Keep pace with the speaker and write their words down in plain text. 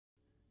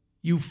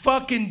You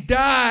fucking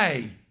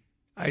die,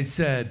 I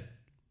said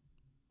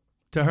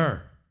to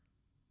her.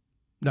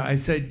 No, I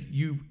said,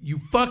 you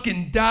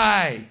fucking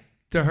die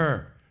to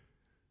her.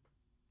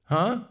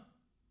 Huh?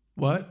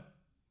 What?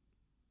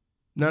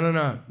 No,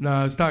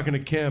 I was talking to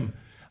Kim.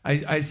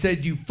 I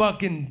said, you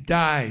fucking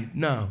die.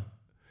 No,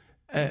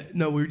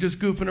 we were just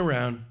goofing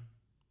around.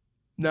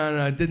 No,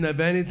 it didn't have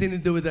anything to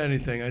do with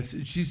anything.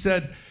 She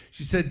said,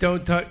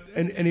 don't touch,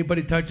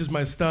 anybody touches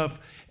my stuff.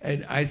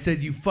 And I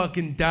said, you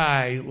fucking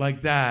die,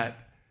 like that.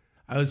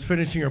 I was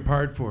finishing her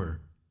part for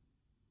her.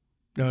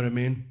 Know what I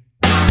mean?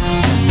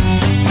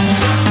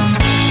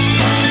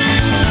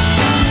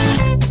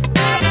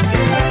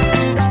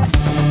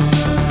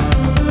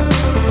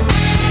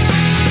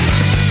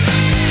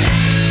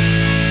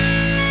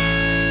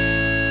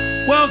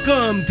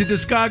 Welcome to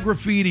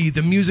Discography,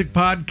 the music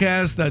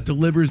podcast that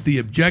delivers the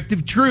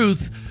objective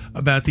truth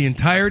about the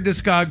entire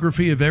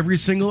discography of every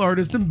single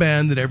artist and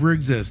band that ever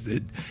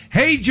existed.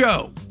 Hey,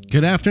 Joe.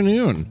 Good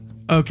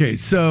afternoon. Okay,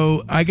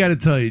 so I got to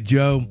tell you,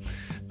 Joe,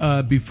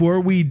 before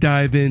we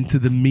dive into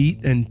the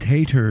meat and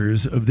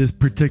taters of this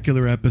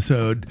particular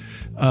episode,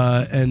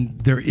 and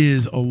there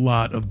is a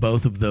lot of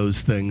both of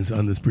those things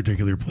on this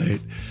particular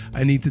plate,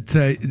 I need to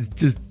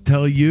just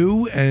tell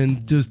you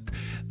and just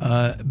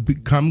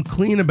become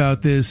clean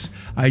about this.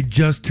 I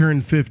just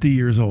turned 50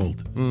 years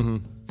old. Mm-hmm.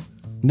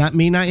 Not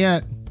me, not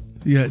yet.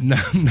 Yeah,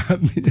 not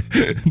me.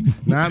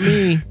 Not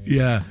me.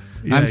 Yeah.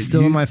 I'm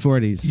still in my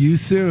 40s. You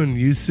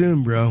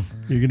soon, bro.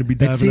 You're going to be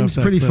diving That seems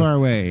off pretty cliff. far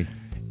away.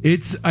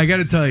 I got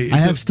to tell you.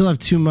 Still have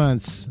 2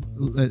 months,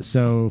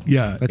 so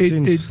yeah, that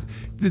seems...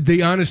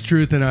 the honest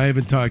truth, and I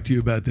haven't talked to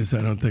you about this,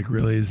 I don't think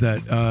really, is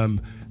that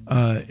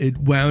it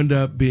wound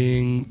up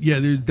being,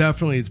 there's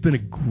definitely, it's been a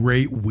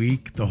great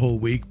week, the whole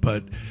week,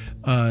 but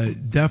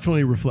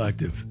definitely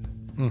reflective.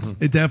 Mm-hmm.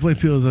 It definitely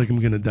feels like I'm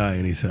going to die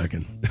any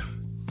second.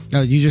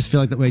 Oh, you just feel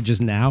like that way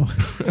just now?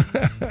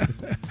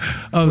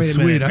 Oh,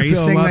 sweet. I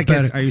feel a lot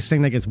better. Are you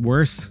saying that gets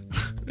worse?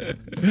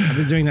 I've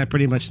been doing that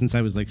pretty much since I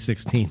was like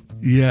 16.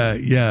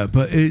 Yeah.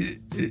 But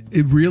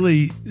it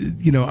really,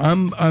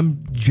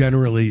 I'm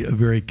generally a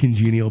very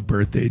congenial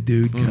birthday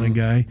dude kind of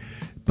guy.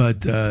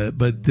 But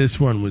this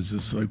one was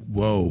just like,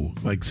 whoa,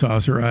 like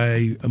saucer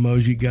eye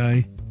emoji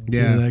guy.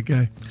 Yeah. You know that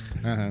guy?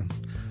 Uh-huh.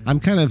 I'm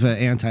kind of an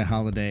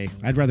anti-holiday.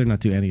 I'd rather not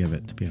do any of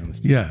it, to be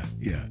honest. Yeah.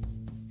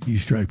 You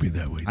strike me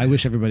that way, too. I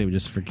wish everybody would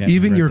just forget.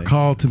 Even your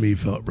call to me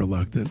felt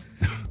reluctant.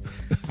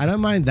 I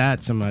don't mind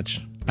that so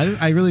much.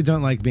 I really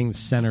don't like being the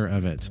center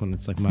of it when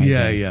it's like my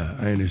day. Yeah,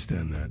 I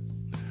understand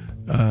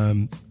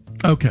that.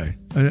 Okay,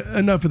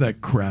 enough of that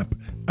crap.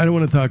 I don't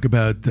want to talk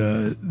about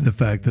the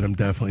fact that I'm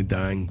definitely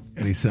dying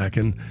any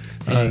second.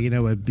 Hey, you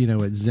know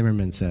what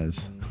Zimmerman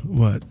says?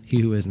 What? He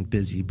who isn't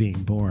busy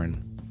being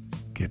born.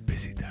 Get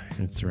busy dying.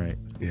 That's right.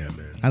 Yeah,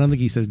 man. I don't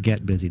think he says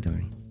get busy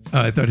dying.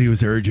 I thought he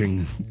was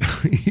urging.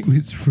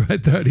 I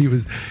thought he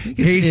was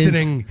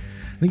hastening.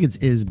 I think it's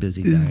is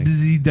busy dying. Is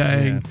busy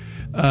dying.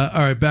 Yeah.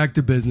 All right, back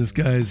to business,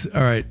 guys.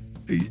 All right,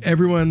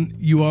 everyone,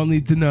 you all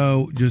need to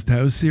know just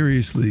how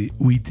seriously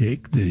we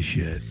take this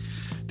shit.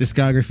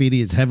 Discography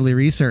is heavily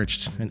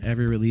researched, and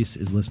every release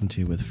is listened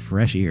to with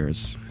fresh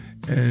ears.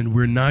 And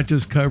we're not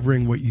just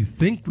covering what you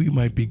think we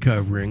might be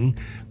covering,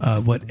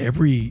 what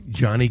every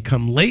Johnny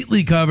Come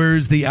Lately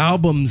covers, the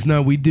albums.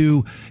 No, we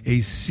do a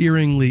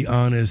searingly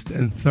honest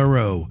and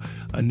thorough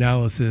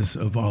analysis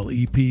of all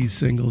EPs,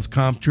 singles,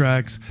 comp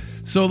tracks,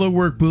 solo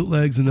work,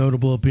 bootlegs, and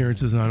notable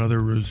appearances on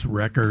others'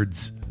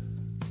 records.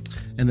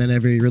 And then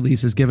every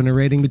release is given a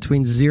rating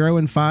between 0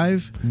 and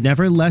 5.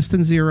 Never less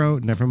than 0,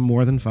 never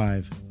more than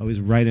 5.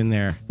 Always right in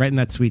there, right in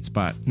that sweet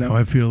spot. Now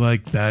I feel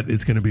like that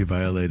is going to be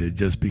violated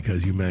just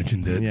because you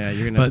mentioned it. Yeah,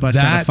 you're going to bust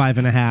out a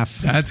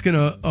 5.5. That's going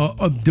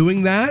to,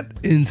 doing that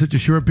in such a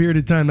short period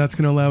of time, that's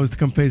going to allow us to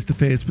come face to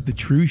face with the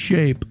true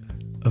shape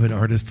of an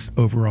artist's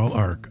overall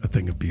arc, a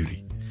thing of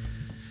beauty.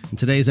 In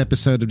today's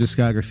episode of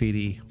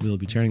Discography, we'll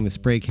be turning the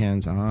spray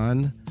cans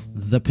on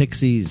the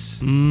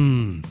Pixies.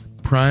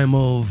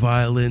 Primal,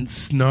 violent,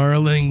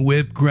 snarling,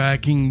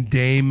 whip-cracking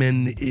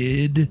Damon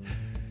Id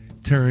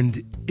turned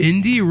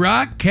indie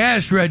rock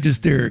cash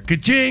register.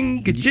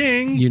 Ka-ching,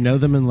 ka-ching. You know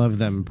them and love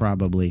them,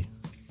 probably.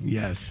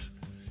 Yes.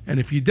 And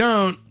if you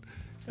don't,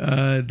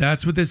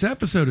 that's what this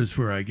episode is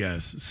for, I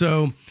guess.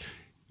 So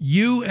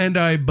you and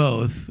I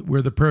both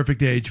were the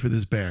perfect age for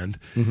this band.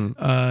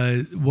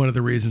 Mm-hmm. One of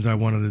the reasons I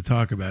wanted to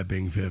talk about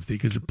being 50,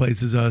 because it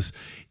places us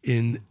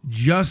in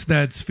just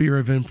that sphere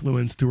of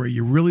influence to where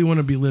you really want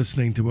to be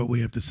listening to what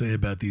we have to say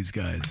about these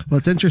guys. Well,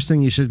 it's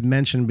interesting you should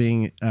mention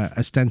being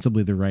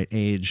ostensibly the right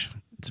age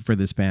for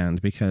this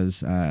band,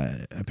 because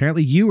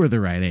apparently you were the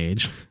right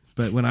age.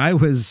 But when I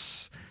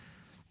was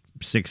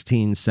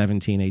 16,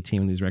 17, 18,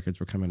 when these records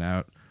were coming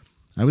out,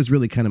 I was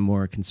really kind of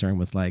more concerned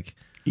with like,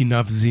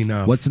 enough's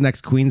enough. What's the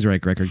next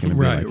Queensryche record going to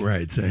be like?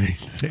 Right. Same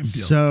deal.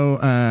 So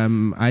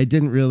I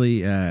didn't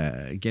really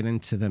get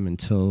into them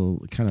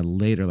until kind of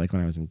later, like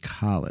when I was in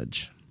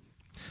college,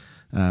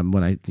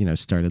 when I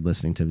started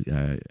listening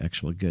to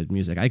actual good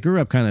music. I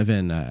grew up kind of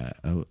in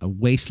a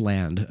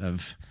wasteland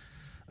of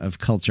of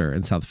culture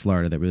in South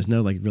Florida. There was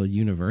no like real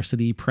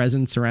university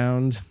presence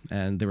around,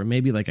 and there were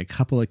maybe like a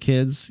couple of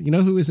kids. You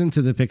know who was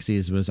into the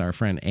Pixies was our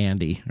friend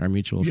Andy, our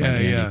mutual friend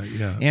Andy.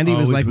 Yeah. Andy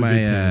was Always like with my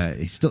good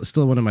taste. he's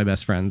still one of my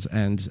best friends,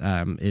 and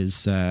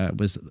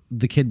was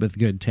the kid with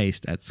good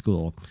taste at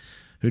school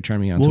who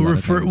turned me on to a lot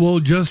of things. We'll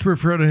just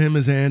refer to him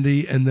as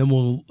Andy, and then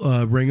we'll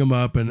ring him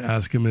up and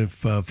ask him if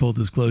full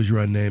disclosure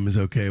on name is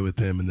okay with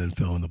him, and then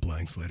fill in the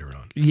blanks later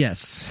on.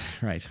 Yes,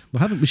 right.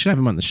 We should have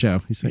him on the show.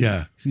 He's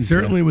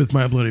Certainly with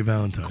My Bloody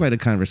Valentine. quite a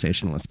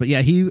conversationalist. But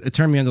yeah, he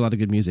turned me on to a lot of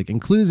good music,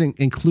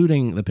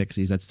 including the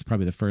Pixies. That's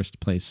probably the first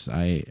place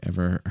I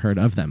ever heard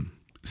of them.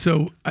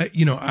 So I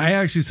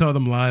actually saw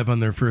them live on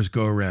their first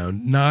go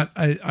around.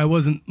 I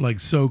wasn't like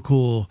so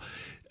cool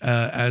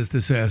as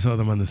to say I saw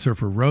them on the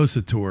Surfer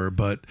Rosa tour,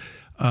 but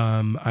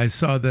I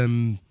saw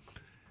them.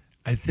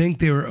 I think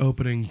they were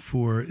opening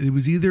for, it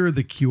was either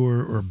The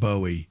Cure or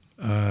Bowie.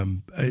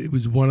 It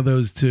was one of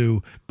those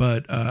two,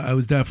 but I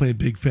was definitely a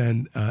big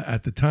fan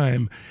at the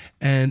time,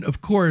 and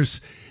of course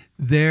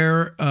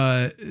their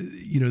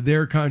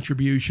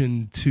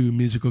contribution to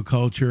musical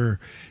culture.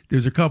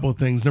 There's a couple of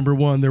things. Number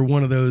one, they're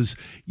one of those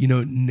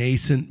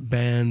nascent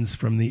bands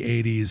from the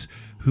 '80s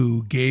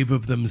who gave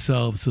of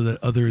themselves so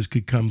that others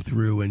could come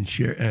through and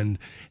share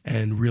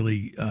and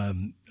really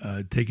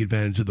take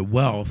advantage of the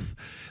wealth.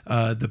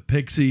 The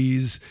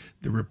Pixies,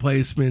 the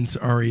Replacements,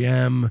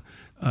 REM.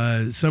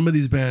 Some of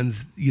these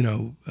bands,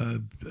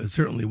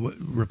 certainly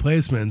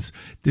Replacements,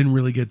 didn't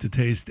really get to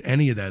taste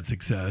any of that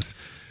success.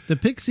 The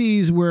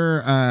Pixies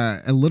were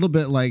a little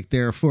bit like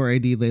their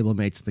 4AD label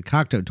mates, the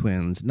Cocteau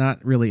Twins,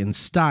 not really in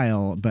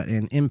style, but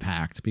in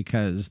impact,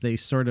 because they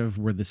sort of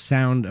were the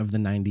sound of the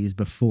 90s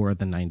before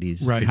the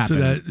 90s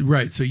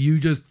happened. So you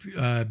just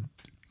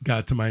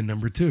got to my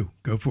number two.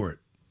 Go for it.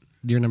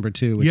 Your number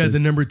two. Which is the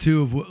number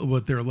two of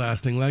what their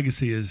lasting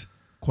legacy is,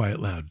 Quiet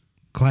Loud.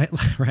 Quiet,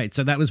 right.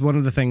 So that was one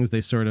of the things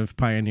they sort of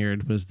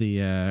pioneered, was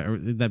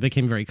that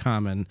became very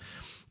common,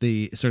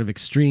 the sort of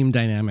extreme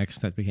dynamics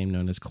that became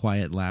known as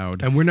Quiet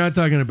Loud. And we're not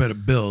talking about a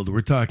build.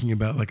 We're talking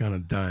about like on a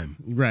dime.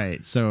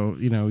 Right. So,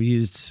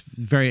 used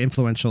very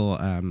influential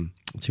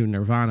to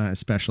Nirvana,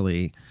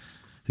 especially,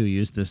 who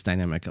used this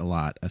dynamic a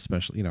lot,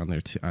 especially,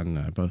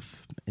 on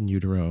both In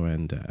Utero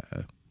and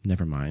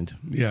Nevermind,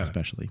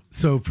 especially.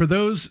 So for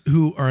those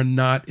who are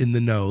not in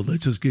the know,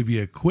 let's just give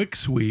you a quick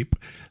sweep.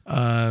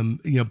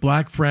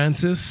 Black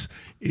Francis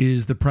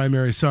is the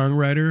primary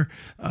songwriter.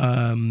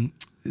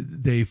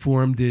 They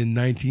formed in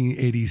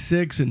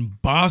 1986 in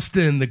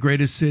Boston, the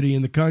greatest city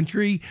in the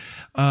country.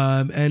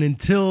 And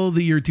until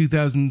the year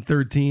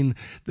 2013,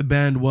 the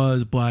band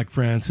was Black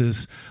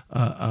Francis,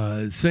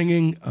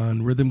 singing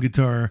on rhythm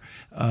guitar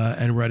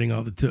and writing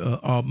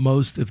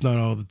most, if not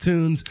all, the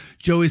tunes.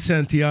 Joey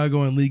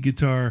Santiago on lead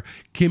guitar,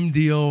 Kim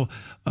Deal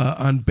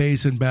on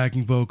bass and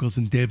backing vocals,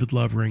 and David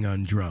Lovering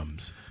on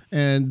drums.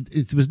 And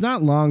it was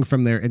not long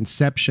from their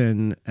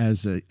inception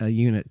as a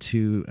unit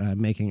to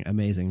making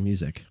amazing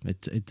music.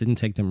 It didn't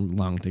take them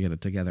long to get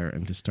it together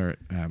and to start.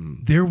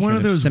 They're one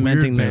of those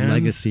cementing weird their bands.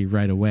 legacy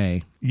right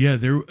away. Yeah,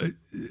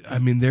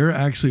 they're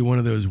actually one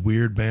of those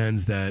weird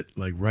bands that,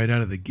 like, right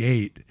out of the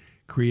gate,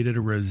 created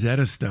a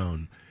Rosetta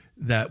Stone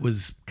that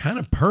was kind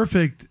of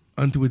perfect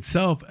unto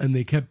itself, and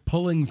they kept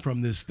pulling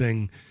from this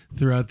thing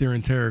throughout their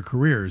entire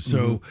careers.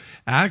 So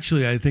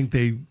actually, I think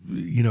they,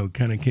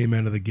 kind of came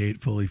out of the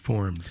gate fully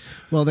formed.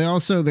 Well, they're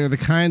the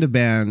kind of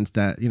band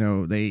that,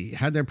 they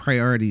had their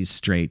priorities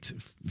straight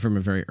from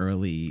a very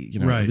early,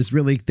 Right. It was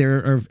really, They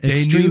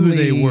knew who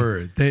they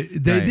were. They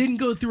Right. didn't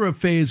go through a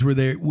phase where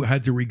they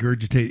had to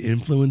regurgitate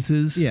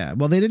influences. Yeah,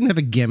 well, they didn't have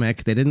a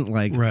gimmick. They didn't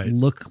Right.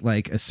 look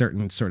like a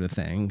certain sort of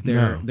thing.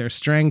 No. Their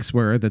strengths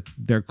were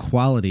their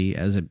quality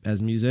as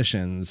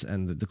musicians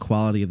and the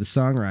quality of the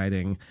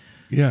songwriting.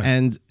 Yeah.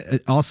 And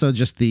also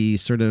just the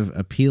sort of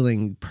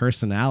appealing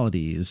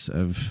personalities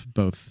of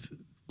both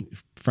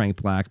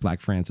Frank Black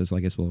Francis, I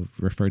guess we'll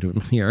refer to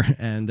him here,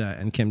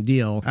 and Kim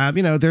Deal.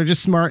 They're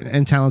just smart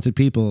and talented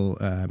people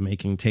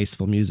making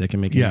tasteful music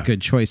and making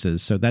good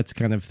choices. So that's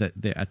kind of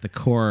at the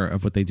core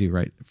of what they do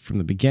right from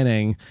the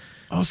beginning.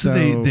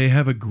 Also, they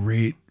have a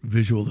great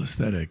visual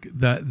aesthetic.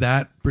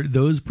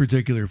 Those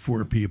particular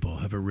four people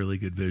have a really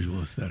good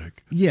visual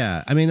aesthetic.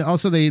 Yeah, I mean,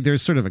 also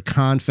there's sort of a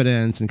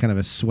confidence and kind of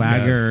a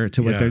swagger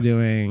to what they're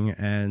doing,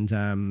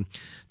 and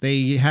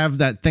they have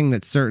that thing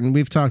that's certain.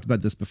 We've talked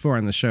about this before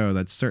on the show.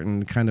 That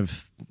certain kind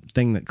of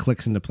thing that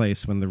clicks into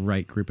place when the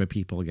right group of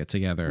people get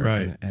together.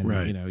 Right, and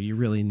right. You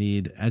really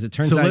need, as it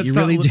turns out, you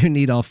really do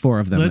need all four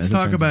of them. Let's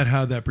talk about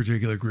how that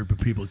particular group of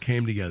people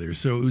came together.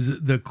 So it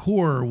was, the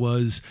core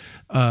was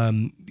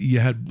you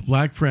had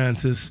Black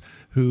Francis,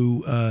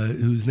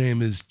 whose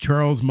name is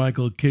Charles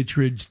Michael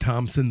Kittredge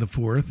Thompson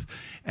IV,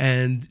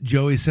 and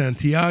Joey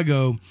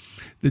Santiago.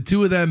 The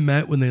two of them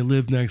met when they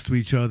lived next to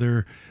each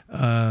other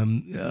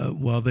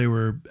while they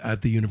were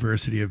at the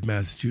University of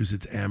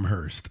Massachusetts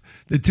Amherst.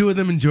 The two of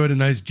them enjoyed a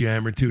nice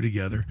jam or two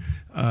together.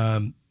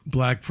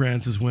 Black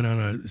Francis went on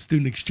a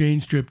student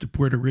exchange trip to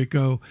Puerto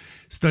Rico,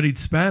 studied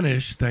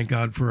Spanish, thank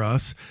God for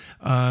us,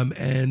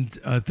 and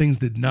things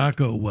did not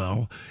go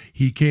well.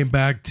 He came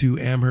back to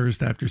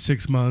Amherst after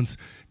 6 months,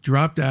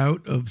 dropped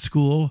out of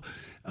school,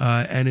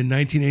 and in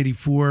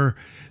 1984,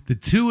 the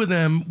two of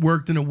them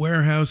worked in a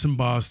warehouse in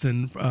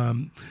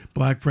Boston.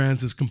 Black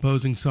Francis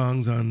composing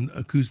songs on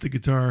acoustic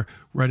guitar,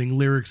 writing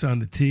lyrics on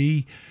the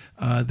T.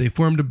 They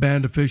formed a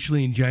band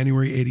officially in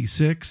January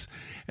 '86,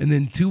 and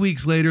then 2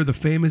 weeks later, the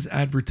famous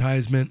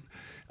advertisement.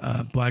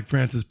 Black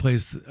Francis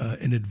placed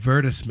an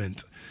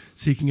advertisement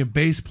seeking a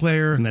bass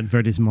player. An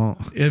advertisement.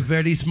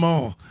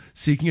 Advertisement.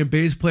 Seeking a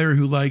bass player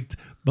who liked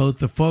both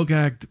the folk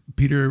act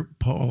Peter,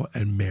 Paul,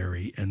 and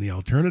Mary and the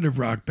alternative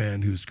rock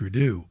band Husker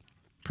Du.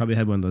 Probably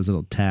had one of those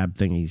little tab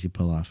thingies you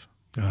pull off.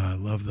 I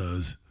love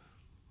those.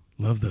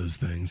 Love those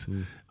things.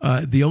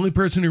 The only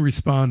person who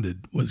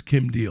responded was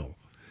Kim Deal.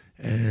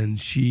 And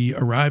she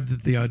arrived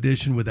at the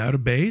audition without a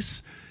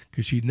bass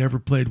because she'd never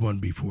played one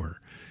before.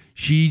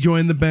 She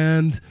joined the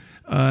band.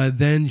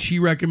 Then she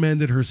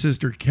recommended her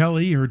sister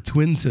Kelly, her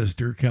twin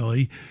sister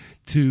Kelly,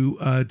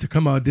 to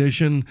come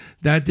audition.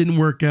 That didn't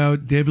work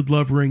out. David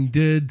Lovering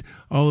did.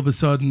 All of a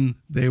sudden,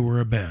 they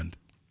were a band.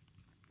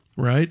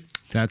 Right?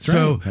 That's right.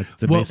 So that's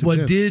the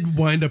what did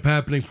wind up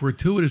happening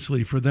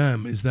fortuitously for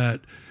them is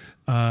that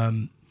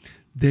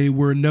they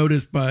were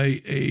noticed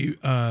by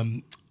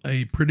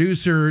a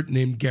producer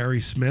named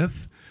Gary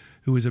Smith,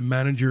 who was a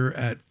manager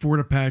at Fort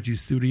Apache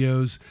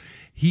Studios.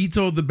 He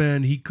told the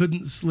band he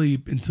couldn't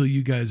sleep until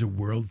you guys are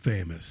world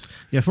famous.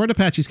 Yeah, Fort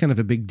Apache's kind of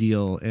a big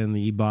deal in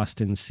the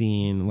Boston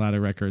scene. A lot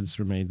of records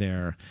were made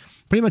there.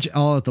 Pretty much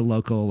all at the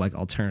local like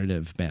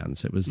alternative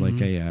bands. It was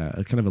like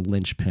a kind of a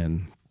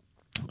linchpin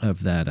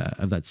of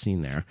that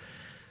scene there.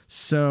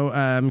 So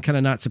kind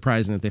of not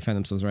surprising that they found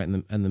themselves right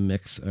in the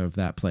mix of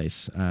that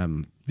place.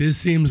 This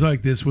seems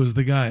like this was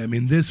the guy. I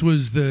mean, this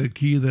was the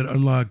key that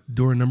unlocked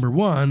door number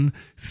one,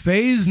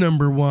 phase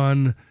number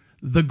one,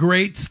 the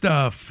great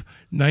stuff,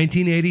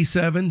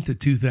 1987 to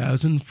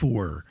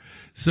 2004.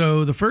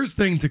 So the first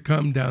thing to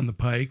come down the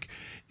pike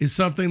is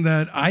something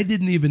that I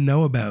didn't even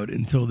know about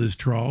until this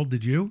trawl.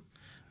 Did you?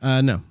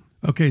 No.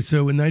 Okay,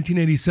 so in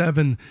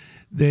 1987,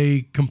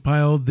 they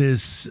compiled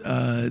this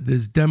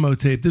this demo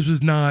tape. This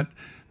was not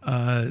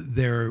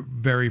their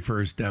very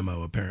first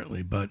demo,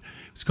 apparently, but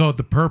it's called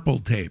the Purple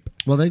Tape.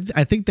 Well,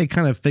 I think they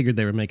kind of figured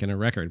they were making a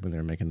record when they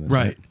were making this.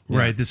 Right,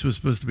 right. This was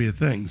supposed to be a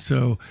thing.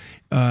 So,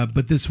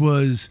 but this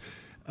was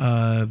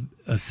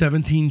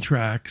 17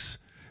 tracks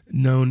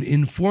known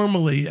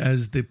informally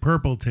as the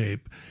Purple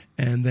Tape,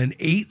 and then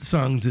 8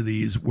 songs of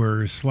these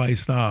were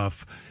sliced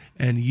off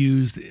and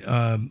used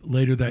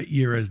later that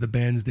year as the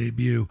band's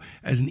debut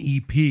as an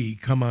EP,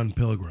 Come On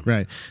Pilgrim.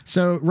 Right.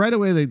 So right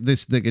away,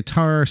 the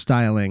guitar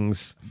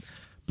stylings,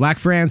 Black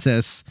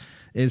Francis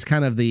is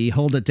kind of the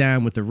hold it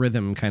down with the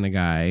rhythm kind of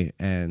guy,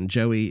 and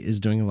Joey is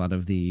doing a lot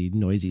of the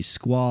noisy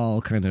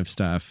squall kind of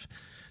stuff.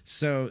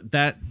 So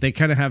that they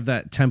kind of have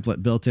that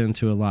template built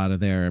into a lot of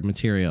their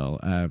material.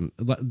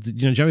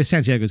 Joey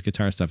Santiago's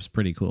guitar stuff is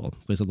pretty cool.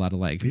 There's a lot of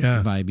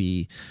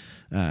vibey,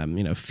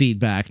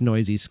 feedback,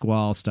 noisy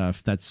squall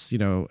stuff. That's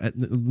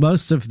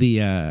most of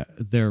their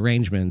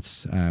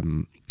arrangements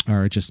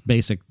are just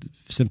basic,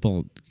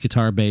 simple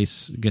guitar,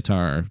 bass,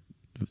 guitar,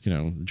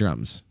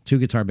 drums, 2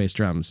 guitar, bass,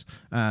 drums.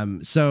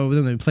 So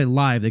when they play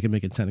live, they can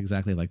make it sound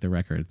exactly like the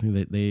record.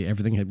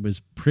 Everything was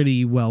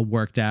pretty well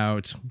worked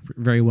out,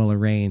 very well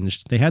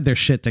arranged. They had their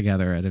shit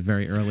together at a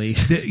very early,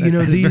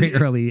 very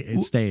early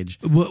stage.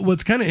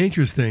 What's kind of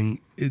interesting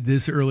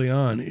this early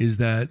on is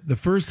that the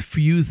first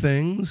few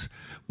things,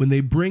 when they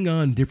bring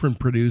on different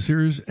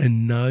producers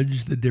and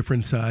nudge the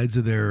different sides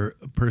of their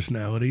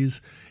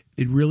personalities,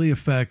 it really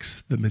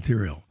affects the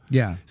material.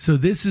 Yeah. So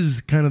this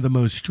is kind of the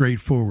most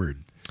straightforward.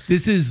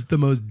 This is the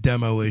most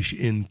demo-ish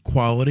in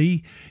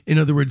quality. In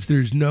other words,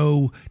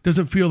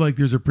 doesn't feel like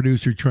there's a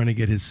producer trying to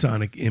get his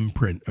sonic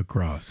imprint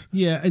across.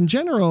 Yeah, in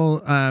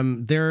general,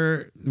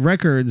 their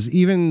records,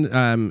 even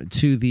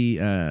to the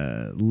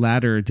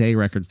latter day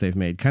records they've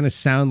made, kind of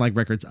sound like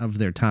records of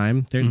their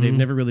time. They've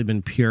never really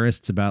been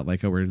purists about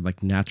we're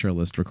like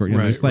naturalist recording.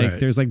 There's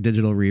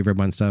digital reverb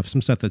on stuff,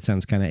 some stuff that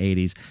sounds kind of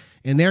 80s.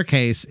 In their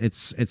case,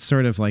 it's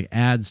sort of like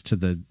adds to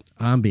the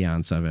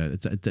ambiance of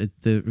it.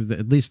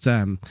 At least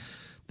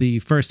the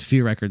first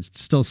few records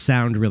still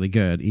sound really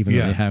good, even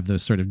though they have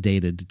those sort of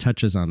dated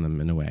touches on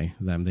them in a way.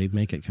 They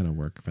make it kind of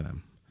work for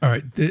them. All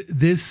right.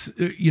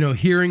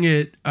 Hearing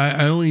it,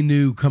 I only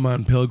knew Come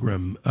On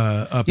Pilgrim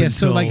up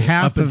until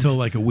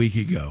like a week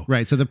ago.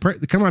 Right. So the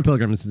Come On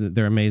Pilgrim is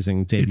their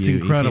amazing debut. It's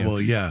incredible,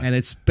 EP. Yeah. And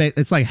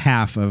it's like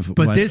half of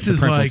what this the is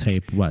Purple like,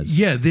 Tape was.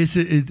 Yeah,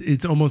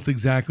 it's almost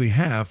exactly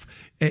half.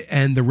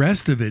 And the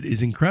rest of it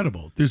is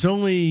incredible. There's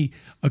only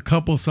a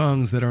couple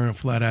songs that aren't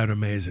flat out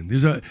amazing.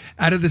 Let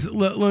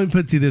me put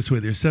it to you this way.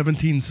 There's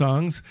 17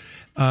 songs.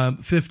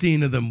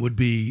 15 of them would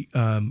be,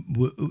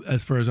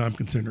 as far as I'm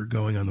concerned, are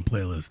going on the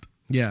playlist.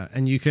 Yeah,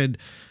 and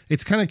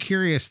it's kind of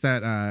curious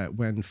that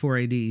when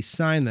 4AD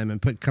signed them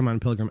and put Come On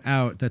Pilgrim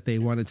out, that they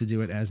wanted to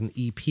do it as an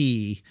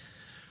EP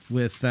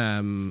with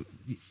and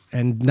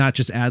not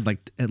just add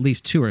like at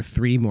least 2 or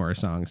 3 more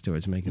songs to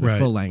it to make it a Right.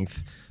 full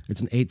length.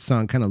 It's an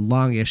 8-song kind of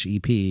longish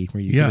EP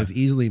where you Yeah. could have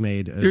easily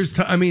made. There's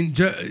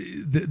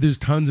there's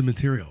tons of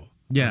material.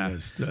 yeah, on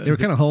this. they were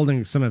kind of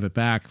holding some of it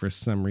back for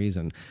some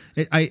reason.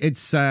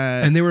 It's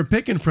And they were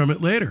picking from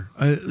it later.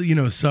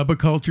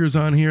 Subiculture's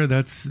on here.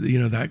 That's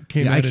that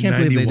came yeah, I out in can't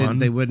believe they 91. didn't.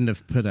 They wouldn't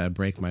have put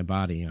 "Break My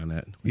Body" on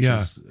it. Which Yeah.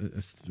 is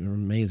an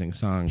amazing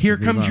song. Here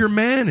to Comes leave Your off.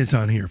 Man is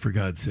on here, for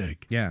God's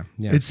sake. Yeah,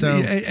 yeah. It's so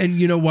and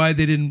you know why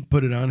they didn't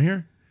put it on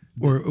here,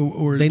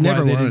 or they why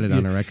never wanted didn't- it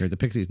on a record. The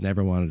Pixies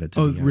never wanted it to.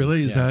 Oh, be on.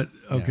 really? Is Yeah. that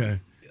okay?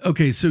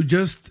 Okay, so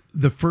just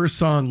the first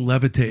song,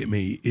 "Levitate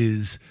Me,"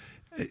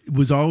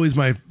 was always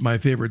my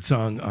favorite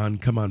song on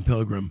 "Come On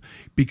Pilgrim"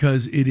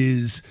 because it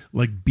is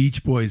like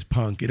Beach Boys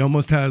punk. It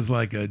almost has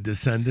like a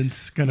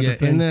Descendants kind of Yeah, a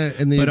thing,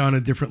 in the but on a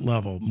different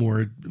level,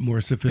 more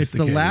sophisticated. It's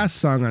the last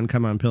song on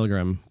 "Come On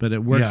Pilgrim," but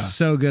it works Yeah.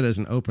 so good as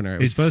an opener. It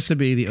was It's supposed to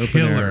be the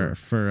opener killer.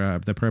 for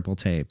the Purple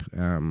Tape,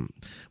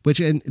 which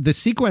in the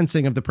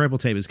sequencing of the Purple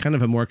Tape is kind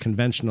of a more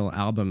conventional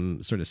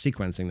album sort of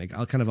sequencing. Like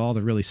all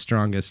the really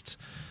strongest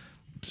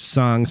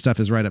song stuff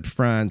is right up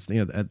front.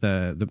 At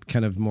the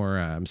kind of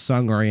more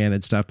song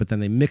oriented stuff, but then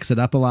they mix it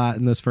up a lot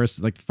in those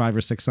first like 5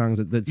 or 6 songs.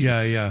 That's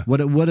Yeah.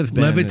 what it would have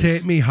been.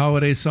 "Levitate Me,"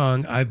 holiday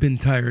song, "I've Been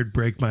Tired,"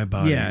 "Break My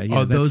Body." Yeah,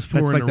 Oh, those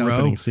that's 4 like in the a row.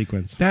 opening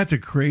sequence. That's a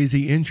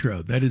crazy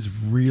intro. That is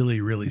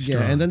really, really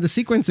strong. Yeah, and then the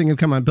sequencing of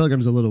 "Come On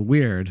Pilgrim's" a little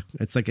weird.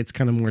 It's like it's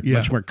kind of Yeah.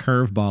 much more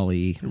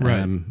curveball-y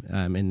Right.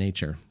 in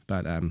nature,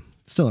 but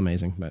still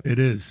amazing. But It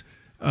is.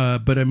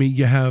 But I mean,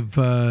 you have,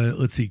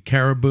 let's see,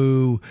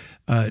 Caribou,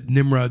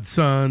 Nimrod's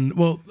Son.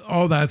 Well,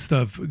 all that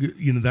stuff,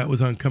 that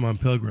was on Come On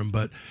Pilgrim.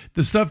 But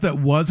the stuff that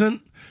wasn't,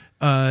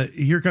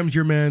 Here Comes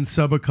Your Man,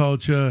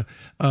 Subiculture,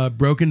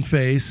 Broken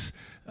Face,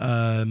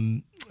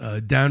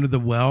 Down to the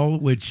Well,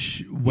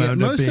 which wound up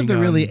most being of the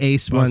really on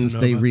ace Bossa ones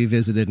they Nova.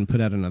 revisited and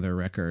put out on other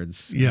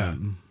records. Yeah,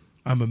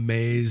 I'm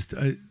amazed.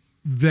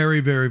 Very,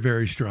 very,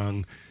 very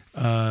strong.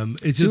 It's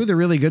Two just of the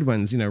really good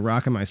ones,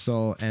 "Rockin' My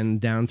Soul"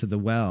 and "Down to the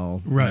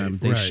Well." Right,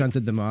 they right.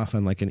 shunted them off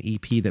on like an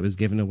EP that was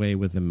given away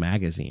with the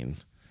magazine.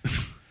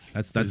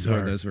 That's bizarre.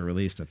 where those were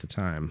released at the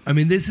time. I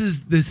mean, this is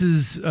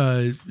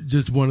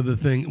just one of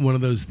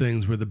those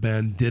things where the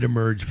band did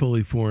emerge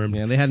fully formed.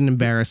 Yeah, they had an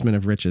embarrassment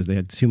of riches. They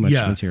had too much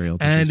material.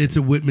 To and choose it's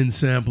a Whitman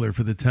sampler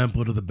for the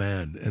template of the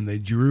band, and they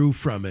drew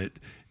from it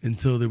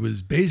until there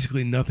was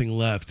basically nothing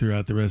left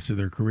throughout the rest of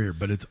their career.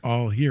 But it's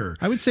all here.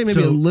 I would say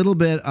maybe So- a little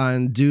bit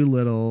on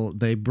Doolittle.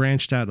 They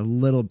branched out a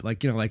little,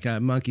 like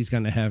Monkey's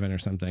Gone to Heaven or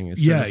something.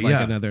 It's sort of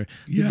like another.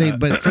 Yeah.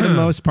 But for the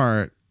most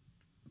part,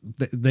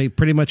 they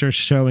pretty much are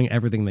showing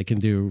everything they can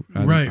do.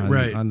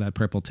 Right. On that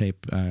Purple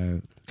Tape,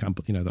 on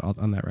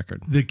that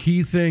record. The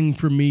key thing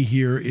for me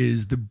here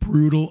is the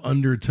brutal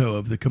undertow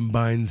of the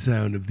combined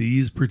sound of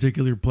these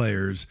particular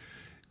players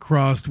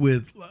crossed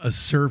with a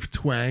surf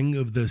twang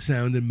of the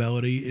sound and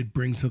melody. It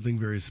brings something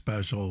very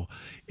special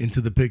into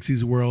the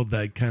Pixies world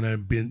that kind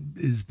of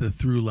is the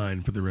through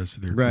line for the rest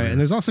of their Right, career. and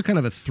there's also kind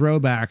of a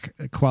throwback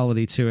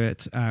quality to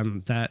it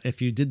that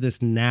if you did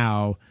this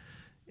now,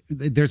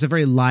 there's a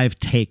very live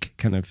take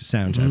kind of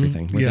sound to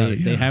everything. Where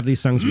they have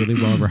these songs really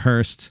well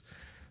rehearsed.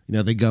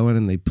 They go in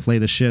and they play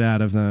the shit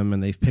out of them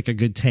and they pick a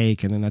good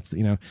take. And then that's,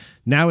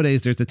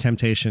 nowadays there's the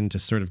temptation to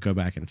sort of go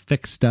back and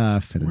fix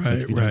stuff. And it's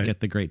like, you don't get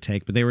the great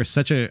take. But they were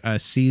such a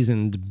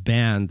seasoned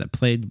band that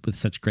played with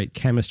such great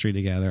chemistry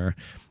together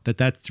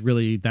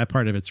that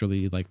part of it's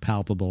really like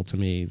palpable to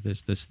me.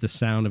 The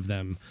sound of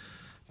them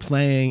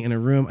playing in a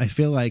room. I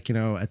feel like,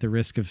 at the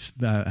risk of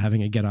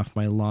having a get off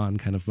my lawn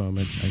kind of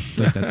moment, I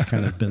feel like that's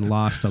kind of been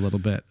lost a little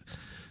bit.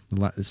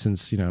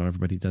 Since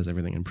everybody does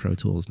everything in Pro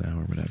Tools now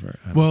or whatever.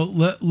 Well,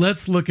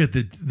 let's look at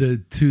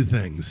the two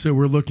things. So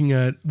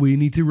we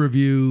need to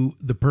review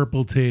the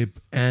Purple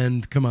Tape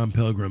and Come On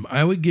Pilgrim.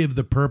 I would give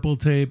the Purple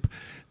Tape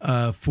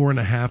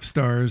 4.5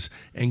 stars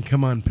and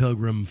Come On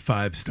Pilgrim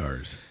 5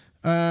 stars.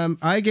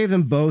 I gave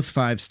them both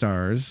 5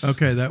 stars.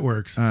 Okay, that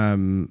works.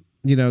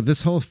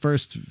 This whole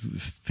first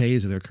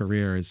phase of their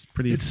career is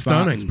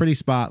stunning. It's pretty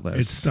spotless.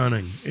 It's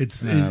stunning.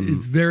 It's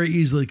very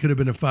easily could have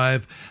been a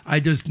 5. I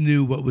just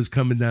knew what was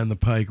coming down the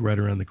pike right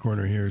around the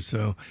corner here.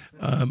 So,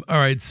 all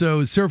right.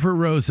 So Surfer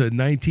Rosa,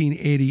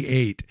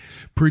 1988,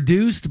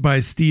 produced by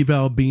Steve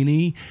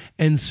Albini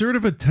and sort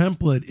of a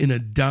template in a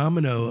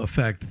domino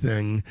effect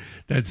thing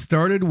that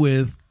started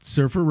with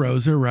Surfer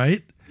Rosa,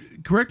 right?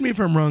 Correct me if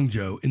I'm wrong,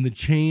 Joe. In the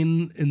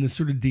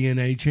sort of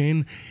DNA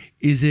chain,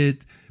 is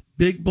it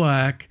Big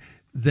Black,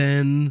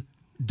 then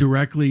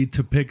directly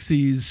to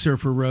Pixies,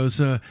 Surfer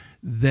Rosa,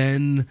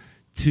 then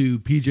to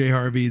PJ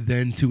Harvey,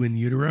 then to In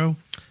Utero?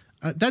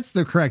 That's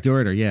the correct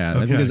order, yeah. I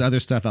think there's other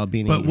stuff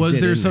Albini But was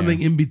did there in something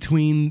there. in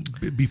between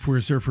before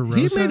Surfer Rosa?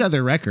 He made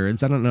other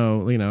records. I don't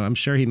know, I'm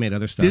sure he made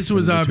other stuff. This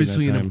was in between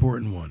obviously that an time.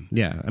 important one.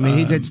 Yeah, I mean,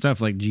 he did stuff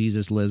like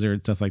Jesus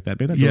Lizard, stuff like that.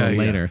 But that's a little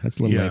later. That's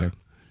a little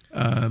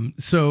later.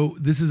 So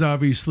this is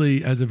obviously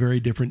has a very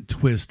different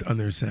twist on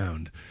their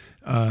sound.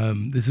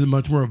 This is a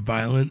much more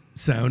violent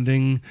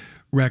sounding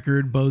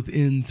record, both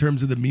in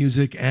terms of the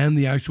music and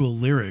the actual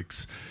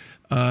lyrics.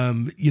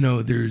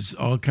 There's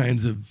all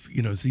kinds of,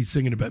 so he's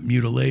singing about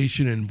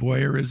mutilation and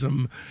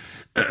voyeurism.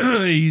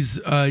 He's,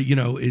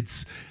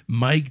 it's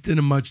mic'd in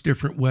a much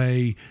different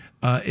way.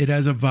 It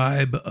has a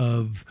vibe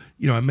of,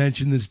 I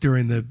mentioned this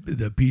during the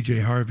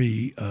PJ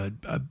Harvey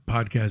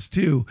podcast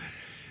too,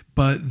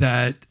 but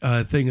that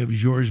thing of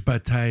Georges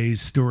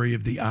Bataille's Story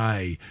of the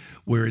Eye,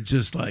 where it's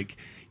just like,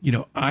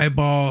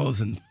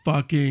 eyeballs and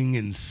fucking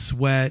and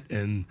sweat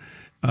and,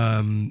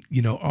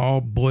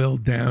 all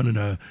boiled down in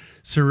a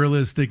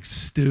surrealistic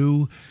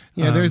stew.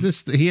 Yeah, there's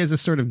this. He has a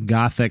sort of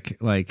gothic,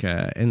 like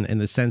in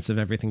the sense of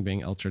everything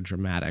being ultra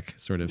dramatic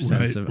sort of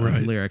sense of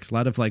lyrics. A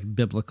lot of like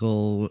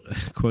biblical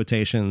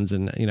quotations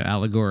and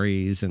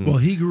allegories. And well,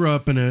 he grew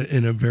up in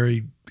a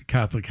very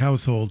Catholic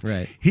household.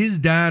 Right. His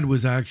dad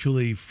was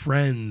actually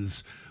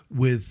friends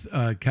with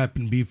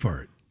Captain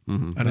Beefheart.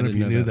 Mm-hmm. I don't know if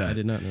you knew that. I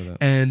did not know that.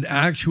 And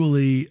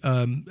actually,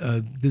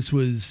 this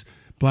was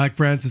Black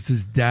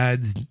Francis's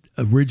dad's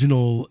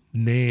original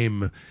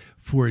name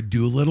for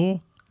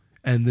Doolittle.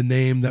 And the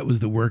name that was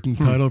the working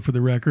title for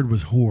the record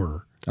was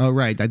Whore. Oh,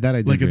 right. That I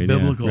did like read, a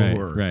biblical yeah.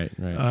 whore. Right.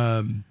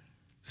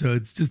 So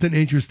it's just an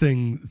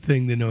interesting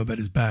thing to know about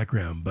his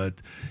background. But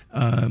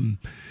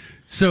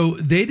so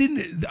they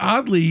didn't,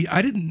 oddly,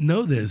 I didn't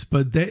know this,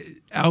 but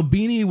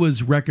Albini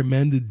was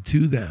recommended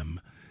to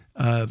them.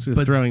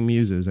 But throwing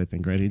muses, I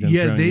think, right? They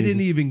didn't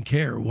even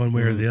care one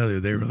way or the other.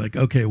 They were like,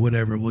 okay,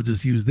 whatever, we'll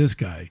just use this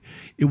guy.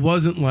 It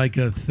wasn't like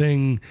a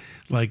thing,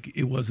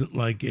 it wasn't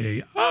like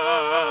a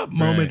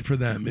moment for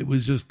them. It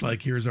was just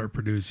like, here's our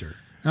producer.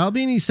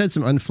 Albini said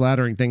some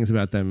unflattering things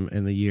about them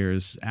in the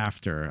years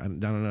after. I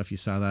don't know if you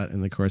saw that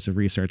in the course of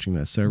researching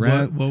this. So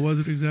what was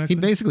it exactly? He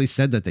basically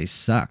said that they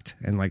sucked,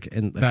 and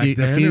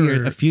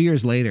a few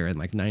years later, in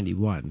like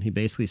 '91, he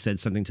basically said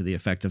something to the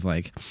effect of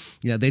like,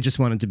 they just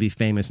wanted to be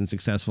famous and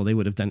successful. They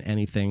would have done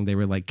anything. They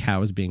were like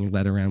cows being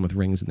led around with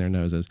rings in their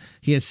noses.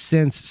 He has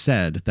since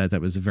said that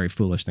was a very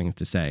foolish thing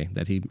to say,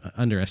 that he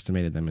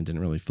underestimated them and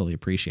didn't really fully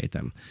appreciate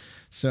them.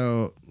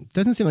 So it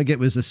doesn't seem like it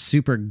was a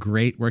super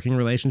great working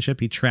relationship.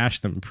 He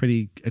trashed them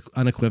pretty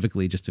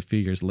unequivocally just a few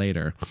years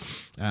later.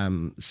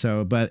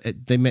 But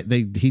they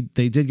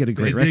did get a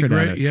great record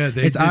out of it. Yeah,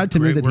 it's odd to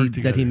me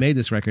that he made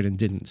this record and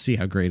didn't see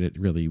how great it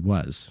really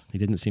was. He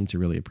didn't seem to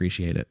really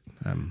appreciate it.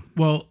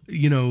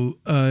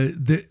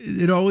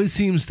 It always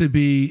seems to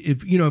be,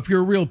 if you're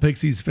a real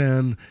Pixies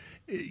fan,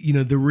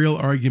 the real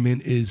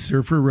argument is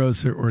Surfer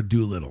Rosa or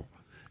Doolittle.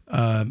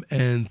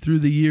 And through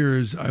the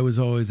years, I was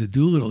always a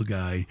Doolittle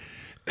guy.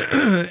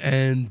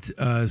 And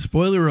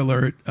spoiler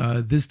alert,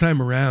 this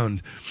time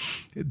around,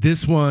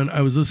 this one, I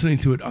was listening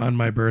to it on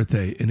my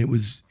birthday, and it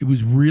was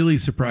really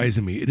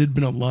surprising me. It had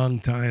been a long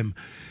time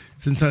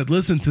since I'd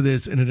listened to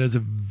this, and it has a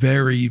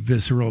very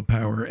visceral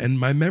power. And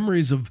my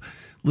memories of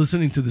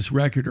listening to this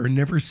record are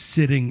never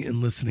sitting and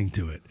listening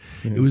to it.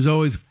 Mm-hmm. It was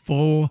always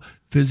full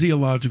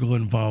physiological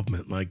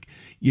involvement,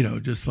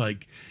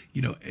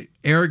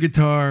 air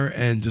guitar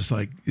and just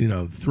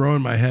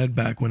throwing my head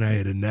back when I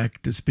had a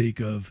neck to speak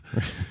of.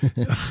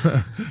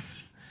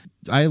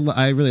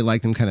 I really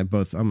like them kind of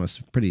both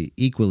almost pretty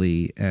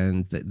equally,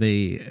 and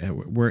they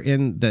were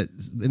in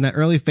that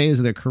early phase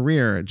of their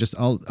career. Just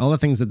all the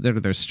things that are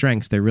their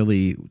strengths, they're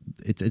really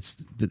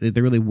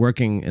they're really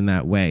working in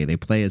that way. They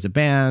play as a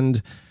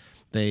band.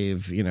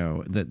 They've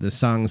the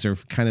songs are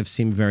kind of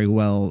seem very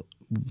well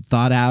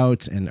thought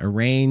out and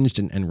arranged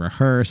and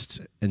rehearsed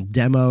and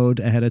demoed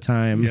ahead of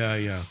time.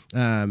 Yeah.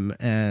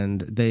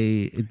 And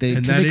they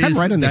come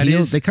right on the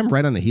heels. They come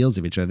right on the heels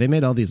of each other. They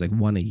made all these like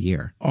one a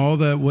year. All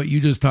that what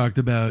you just talked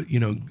about,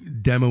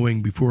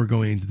 demoing before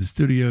going into the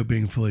studio,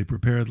 being fully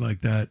prepared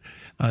like that.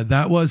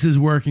 That was his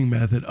working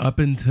method up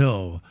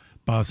until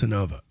Bossa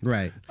Nova.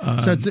 Right.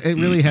 So it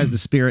really has the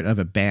spirit of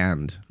a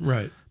band.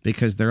 Right.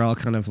 Because they're all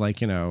kind of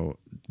like,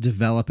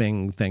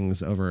 developing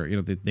things over,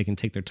 they can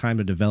take their time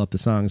to develop the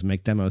songs,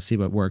 make demos, see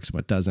what works,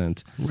 what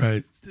doesn't.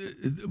 Right.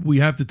 We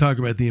have to talk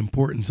about the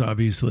importance,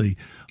 obviously,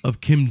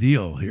 of Kim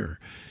Deal here.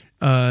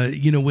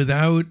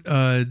 Without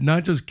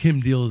not just Kim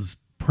Deal's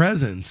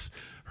presence,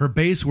 her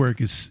bass work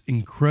is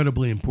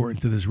incredibly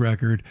important to this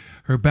record.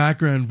 Her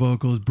background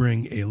vocals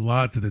bring a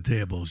lot to the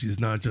table. She's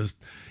not just,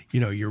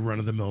 your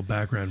run-of-the-mill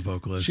background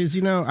vocalist. She's,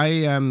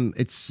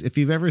 it's if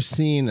you've ever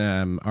seen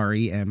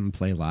REM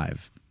play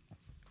live,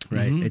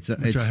 right?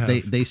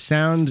 Mm-hmm. They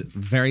sound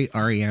very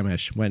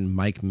REM-ish when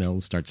Mike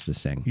Mills starts to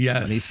sing.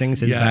 Yes, when he sings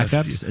his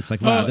backups, it's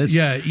like, wow, this.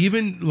 Yeah,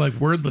 even like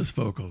wordless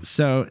vocals.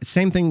 So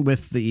same thing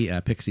with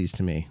the Pixies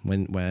to me.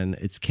 When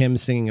it's Kim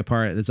singing a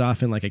part, it's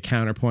often like a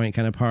counterpoint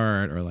kind of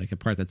part, or like a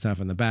part that's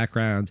off in the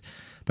background.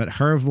 But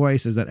her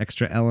voice is that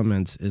extra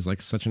element, is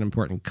like such an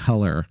important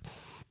color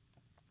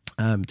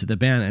to the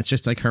band. It's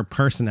just like her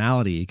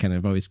personality kind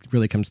of always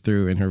really comes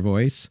through in her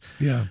voice.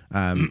 Yeah.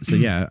 So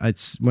yeah,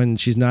 it's when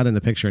she's not in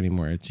the picture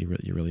anymore,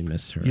 you really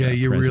miss her. Yeah,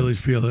 you presence. really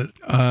feel it.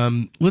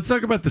 Let's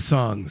talk about the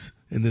songs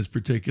in this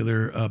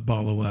particular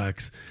Ball of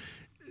Wax.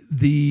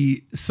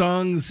 The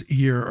songs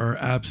here are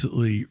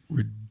absolutely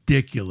ridiculous.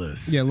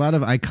 ridiculous. Yeah, a lot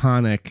of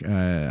iconic,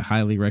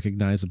 highly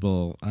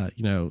recognizable,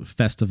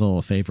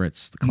 festival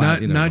favorites.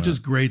 Not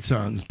just great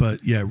songs,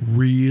 but yeah,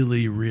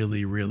 really,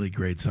 really, really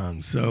great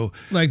songs. So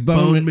like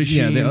Bone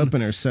Machine, yeah, the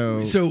opener.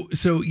 So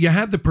you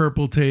had the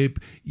Purple tape.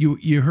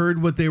 You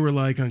heard what they were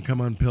like on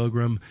Come On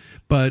Pilgrim,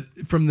 but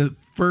from the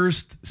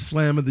first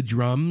slam of the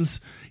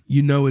drums,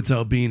 you know it's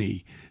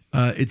Albini.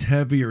 It's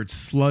heavier,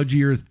 it's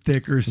sludgier,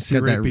 thicker,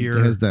 syrupier.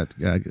 It has that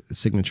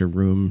signature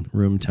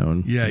room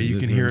tone. Yeah, you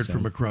can hear it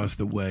from across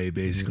the way,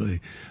 basically.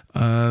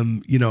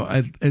 The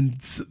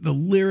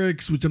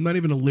lyrics, which I'm not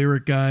even a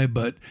lyric guy,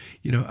 but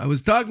I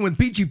was talking with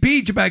Peachy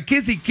Peach about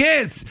Kissy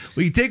Kiss.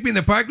 Will you take me in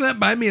the parking lot,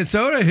 buy me a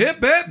soda? Hip,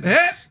 hip,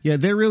 hip. Yeah,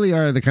 they really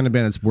are the kind of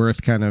band that's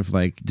worth kind of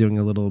like doing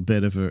a little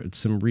bit of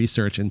some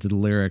research into the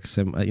lyrics.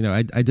 And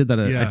I did that.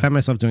 I found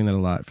myself doing that a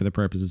lot for the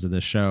purposes of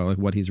this show, like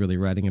what he's really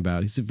writing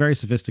about. He's a very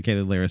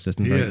sophisticated lyricist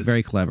and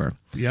very clever.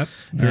 Yep,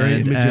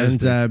 very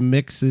majestic. And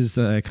mixes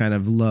kind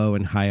of low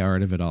and high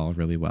art of it all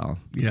really well.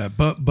 Yeah,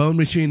 Bone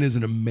Machine is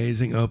an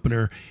amazing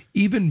opener.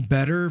 Even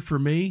better for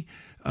me,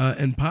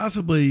 and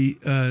possibly,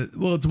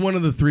 it's one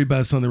of the three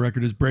best on the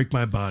record is Break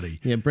My Body.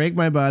 Yeah, Break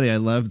My Body. I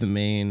love the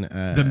main...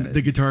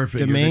 the guitar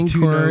figure. The main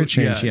chord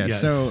change, yeah.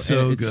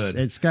 So good.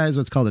 It's got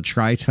what's called a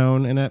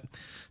tritone in it.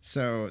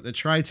 So the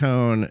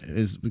tritone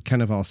is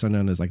kind of also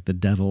known as like the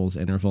devil's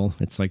interval.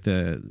 It's like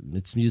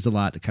it's used a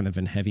lot kind of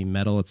in heavy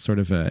metal. It's sort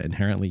of a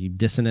inherently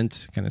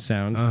dissonant kind of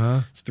sound.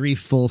 It's 3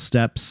 full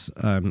steps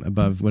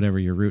above whatever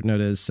your root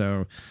note is.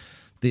 So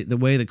the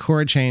way the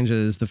chord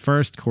changes, the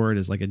first chord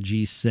is like a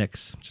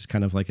G6, which is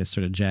kind of like a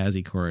sort of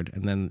jazzy chord.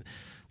 And then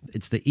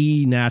it's the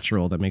E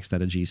natural that makes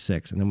that a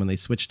G6. And then when they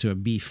switch to a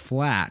B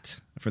flat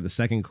for the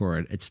second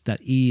chord, it's that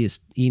E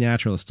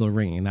natural is still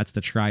ringing, and that's the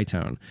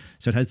tritone.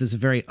 So it has this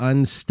very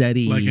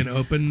unsteady, like an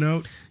open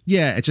note.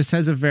 Yeah, it just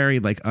has a very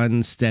like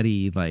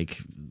unsteady, like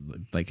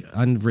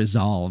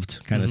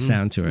unresolved kind of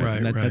sound to it.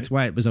 Right, and that's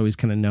why it was always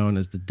kind of known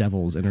as the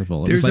devil's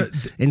interval. It There's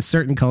was like in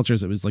certain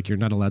cultures, it was like you're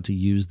not allowed to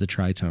use the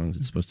tritones.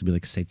 It's supposed to be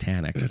like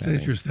satanic. That's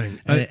interesting.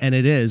 And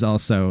it is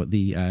also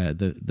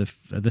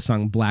the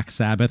song Black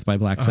Sabbath by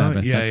Black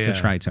Sabbath. That's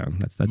the tritone.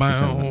 That's the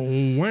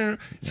song.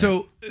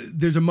 So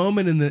there's a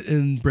moment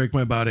in Break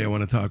My Body I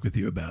want to talk with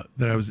you about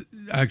that I was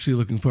actually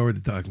looking forward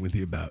to talking with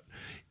you about.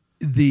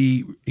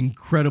 The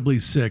incredibly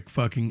sick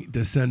fucking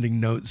descending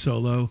note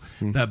solo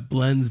that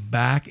blends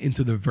back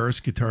into the verse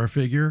guitar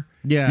figure.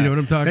 Yeah, do you know what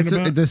I'm talking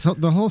about?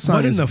 The whole song.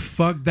 What in the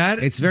fuck?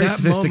 It's very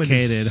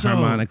sophisticated so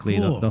harmonically.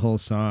 Cool. The whole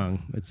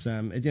song. It's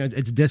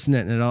it's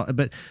dissonant and all,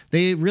 but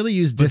they really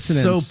use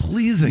dissonance. So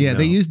pleasing. Yeah, though.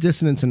 they use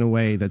dissonance in a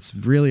way that's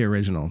really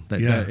original.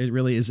 That it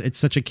really is. It's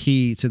such a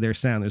key to their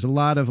sound. There's a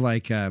lot of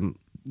like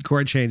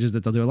chord changes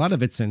that they'll do. A lot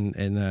of it's in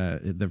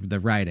the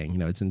writing.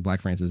 It's in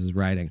Black Francis's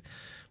writing.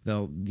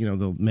 They'll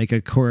make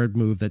a chord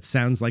move that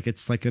sounds like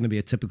it's like going to be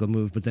a typical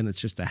move, but then it's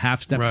just a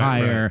half step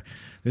higher. Right.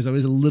 There's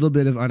always a little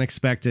bit of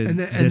unexpected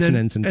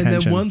dissonance and tension.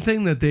 And then one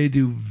thing that they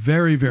do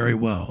very, very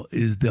well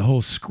is the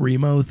whole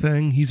screamo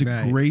thing. He's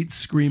a great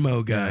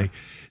screamo guy. Yeah.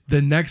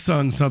 The next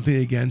song, Something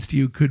Against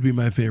You, could be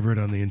my favorite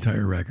on the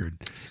entire record.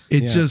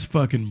 It's just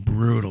fucking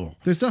brutal.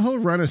 There's the whole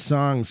run of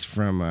songs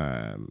from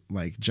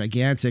like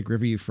Gigantic,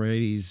 River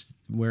Euphrates,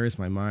 Where Is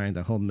My Mind,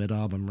 the whole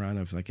mid-album run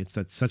of like it's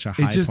at such a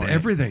high point. It's just point.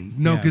 Everything.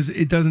 No, because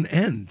it doesn't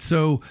end.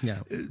 So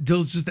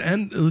they'll just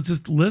end. Let's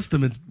just list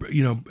them. It's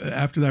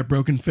after that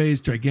Broken Phase,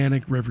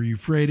 Gigantic, River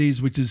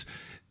Euphrates, which is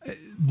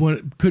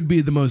what could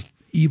be the most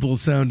evil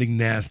sounding,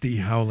 nasty,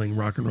 howling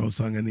rock and roll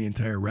song on the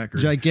entire record.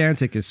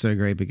 Gigantic is so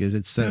great because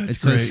it's so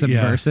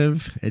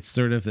subversive. Yeah. It's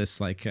sort of this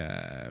like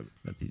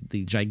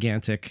the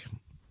gigantic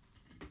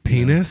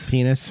penis.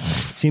 It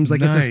seems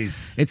like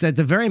it's at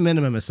the very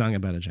minimum a song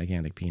about a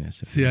gigantic penis.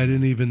 See, I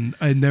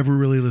never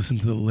really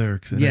listened to the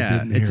lyrics.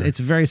 And it's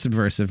very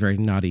subversive, very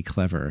naughty,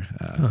 clever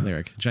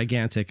lyric.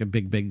 Gigantic, a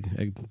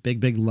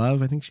big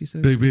love. I think she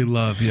says big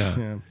love.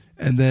 Yeah.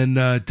 And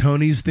then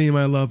Tony's theme,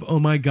 I love. Oh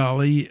my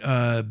golly.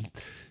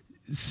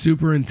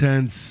 Super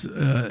intense.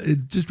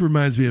 It just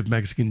reminds me of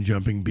Mexican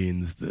Jumping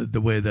Beans,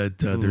 the way that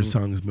their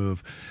songs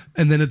move.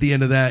 And then at the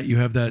end of that, you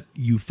have that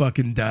 "You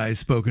Fucking Die"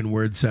 spoken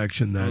word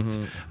section that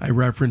I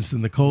referenced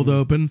in the cold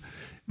open.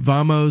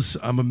 Vamos,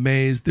 I'm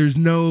amazed. There's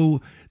no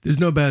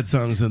bad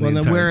songs in the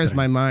entire thing. Where Is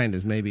My Mind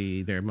is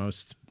maybe their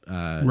most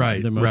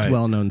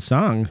well-known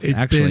song.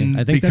 I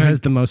think that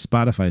has the most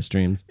Spotify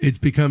streams. It's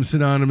become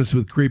synonymous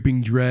with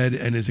creeping dread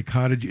and is a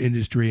cottage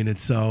industry in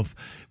itself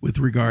with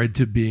regard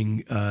to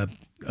being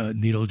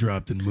needle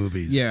dropped in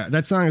movies. Yeah,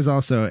 that song is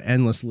also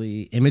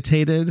endlessly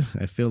imitated.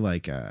 I feel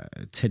like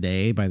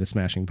Today by the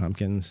Smashing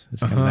Pumpkins is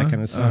kind of that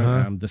kind of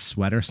song. The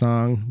Sweater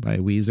Song by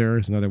Weezer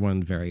is another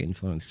one very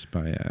influenced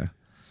by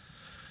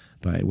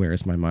Where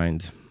Is My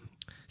Mind.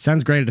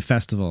 Sounds great at a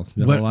festival.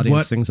 The whole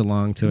audience sings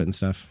along to it and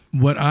stuff.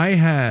 What I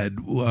had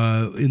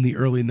in the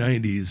early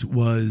 90s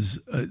was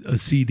a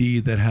CD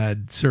that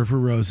had Surfer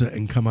Rosa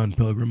and Come On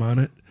Pilgrim on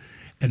it.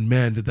 And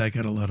man, did that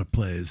get a lot of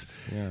plays.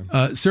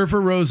 Yeah.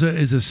 Surfer Rosa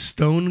is a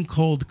stone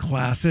cold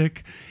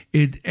classic.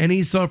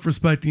 Any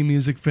self-respecting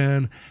music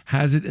fan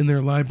has it in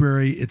their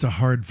library. It's a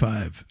hard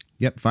 5.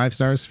 Yep, 5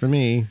 stars for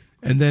me.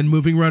 And then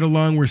moving right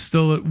along, we're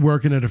still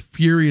working at a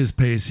furious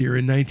pace here.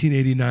 In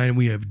 1989,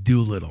 we have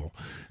Doolittle.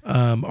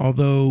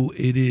 Although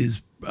it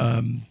is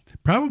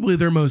probably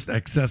their most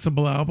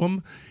accessible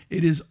album,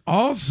 it is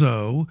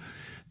also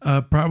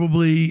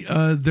probably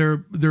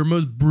their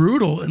most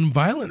brutal and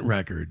violent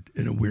record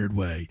in a weird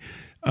way.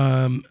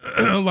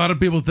 A lot of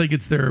people think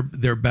it's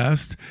their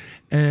best.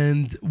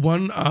 And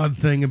one odd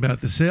thing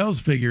about the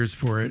sales figures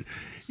for it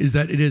is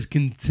that it has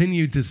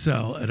continued to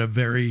sell at a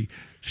very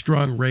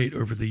strong rate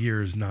over the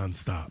years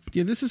nonstop.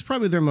 Yeah, this is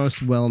probably their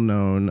most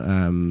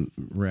well-known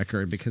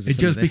record because it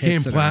just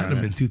became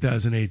platinum in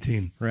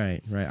 2018.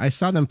 Right. I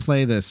saw them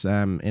play this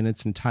in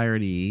its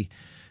entirety,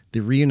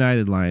 the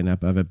reunited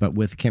lineup of it, but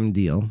with Kim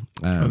Deal.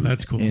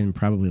 That's cool. In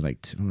probably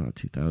like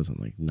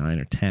 2009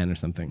 or 10 or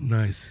something.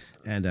 Nice.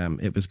 And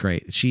it was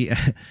great.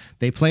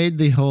 They played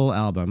the whole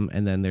album,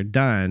 and then they're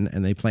done,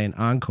 and they play an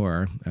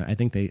encore. I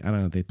think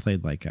they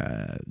played like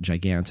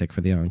Gigantic for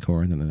the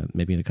encore, and then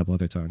maybe a couple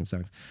other songs.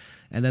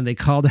 And then they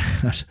called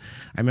out,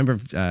 I remember,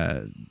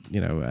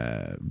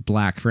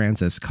 Black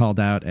Francis called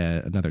out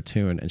another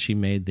tune, and she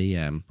made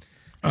the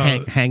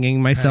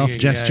hanging myself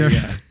gesture.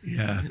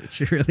 Yeah.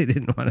 She really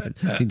didn't want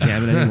to be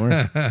jamming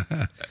anymore.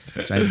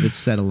 Which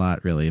said a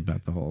lot, really,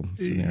 about the whole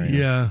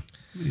scenario.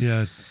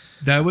 Yeah.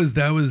 That was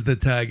the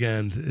tag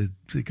end.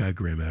 It got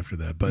grim after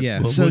that, but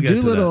yeah. we'll So get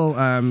to Doolittle,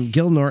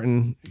 Gil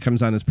Norton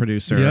comes on as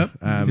producer.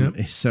 Yep.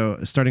 So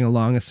starting a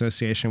long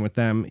association with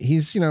them.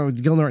 He's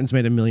Gil Norton's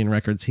made 1 million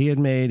records. He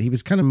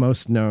was kind of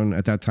most known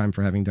at that time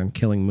for having done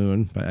Killing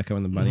Moon by Echo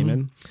and the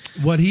Bunnymen.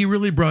 What he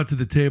really brought to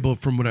the table,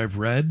 from what I've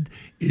read,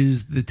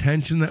 is the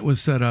tension that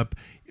was set up.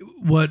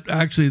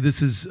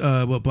 This is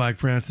what Black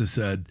Francis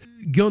said.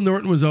 Gil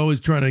Norton was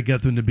always trying to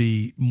get them to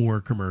be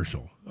more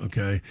commercial.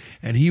 Okay.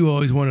 And he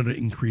always wanted to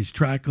increase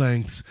track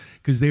lengths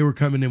because they were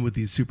coming in with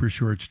these super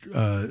short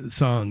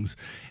songs.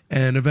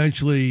 And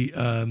eventually,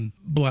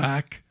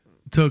 Black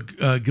took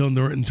Gil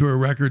Norton to a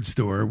record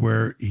store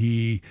where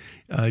he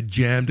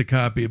jammed a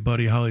copy of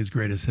Buddy Holly's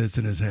Greatest Hits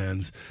in his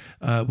hands,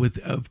 with,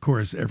 of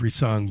course, every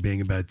song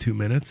being about 2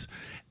 minutes,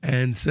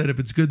 and said, if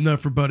it's good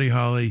enough for Buddy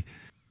Holly, ...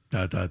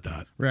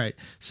 Right.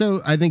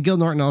 So I think Gil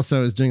Norton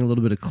also is doing a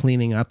little bit of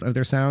cleaning up of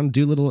their sound.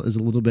 Doolittle is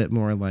a little bit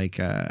more like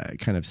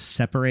kind of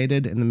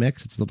separated in the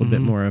mix. It's a little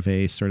bit more of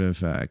a sort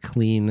of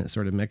clean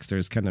sort of mix.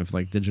 There's kind of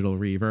like digital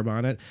reverb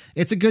on it.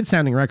 It's a good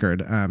sounding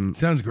record.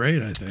 Sounds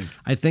great, I think.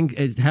 I think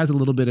it has a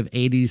little bit of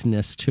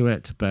 80s-ness to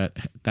it, but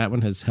that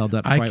one has held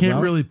up quite well. I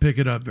can't really pick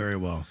it up very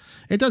well.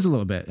 It does a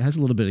little bit. It has a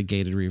little bit of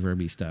gated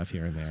reverby stuff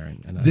here and there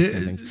and other kind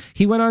of things.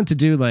 He went on to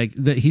do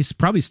he's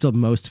probably still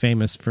most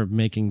famous for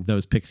making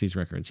those Pixies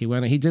records.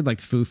 He did like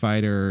Foo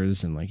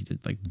Fighters and he did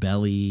like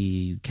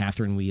Belly,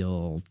 Catherine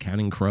Wheel,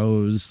 Counting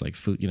Crows,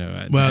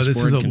 wow,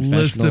 this is a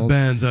list of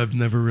bands I've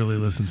never really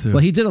listened to.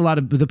 Well, he did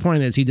the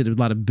point is he did a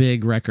lot of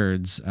big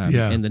records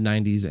in the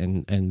 90s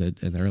and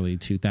the early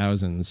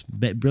 2000s.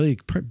 But really,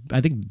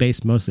 I think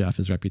based mostly off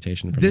his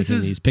reputation for making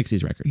these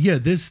Pixies records. Yeah,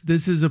 this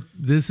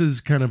is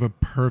kind of a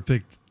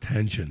perfect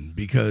tension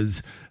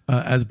because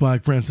as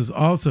Black Francis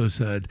also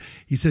said,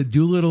 he said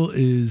Doolittle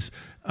is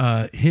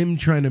him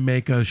trying to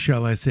make us,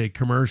 shall I say,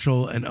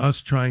 commercial, and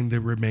us trying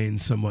to remain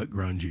somewhat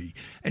grungy.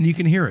 And you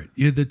can hear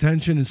it. The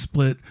tension is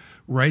split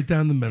right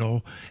down the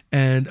middle.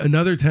 And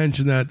another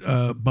tension that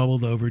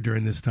bubbled over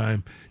during this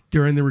time,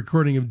 during the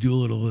recording of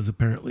Doolittle, is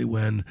apparently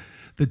when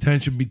the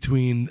tension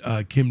between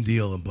Kim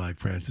Deal and Black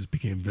Francis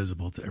became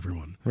visible to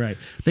everyone. Right.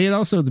 They had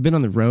also been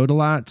on the road a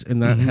lot,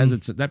 and that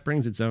that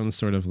brings its own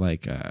sort of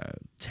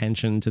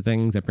tension to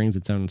things. That brings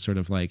its own sort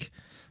of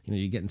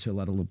you get into a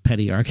lot of little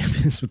petty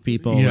arguments with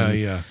people.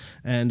 Yeah.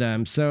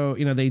 And so,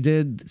 they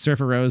did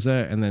Surfer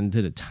Rosa and then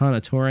did a ton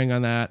of touring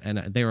on that.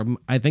 And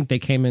I think they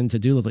came into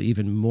Doolittle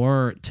even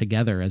more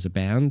together as a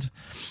band.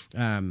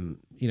 So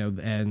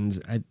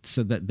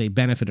that they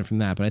benefited from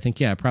that. But I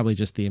think, probably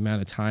just the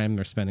amount of time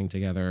they're spending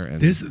together.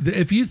 And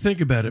if you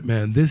think about it,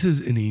 man, this is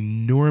an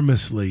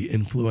enormously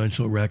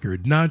influential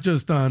record. Not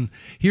just on,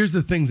 here's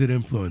the things it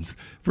influenced.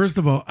 First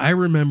of all, I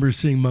remember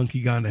seeing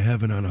Monkey Gone to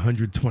Heaven on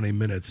 120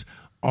 Minutes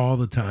all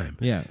the time.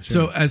 Yeah. Sure.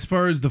 So as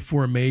far as the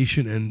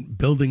formation and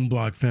building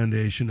block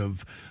foundation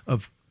of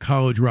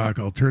college rock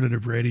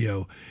alternative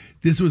radio,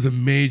 this was a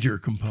major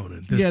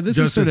component. This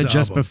is sort of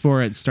just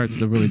before it starts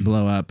to really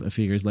blow up a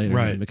few years later.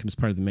 Right. And it becomes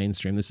part of the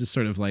mainstream. This is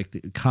sort of like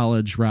the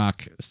college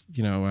rock,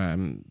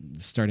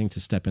 starting to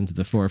step into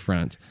the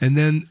forefront. And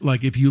then,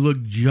 if you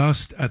look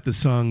just at the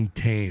song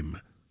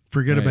Tame,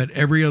 forget about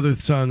every other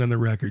song on the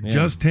record. Yeah.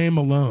 Just Tame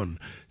alone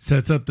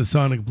sets up the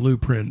sonic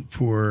blueprint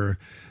for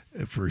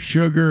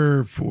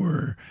Sugar,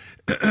 for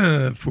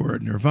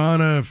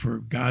Nirvana, for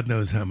God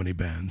knows how many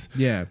bands.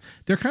 Yeah,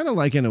 they're kind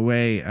of in a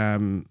way,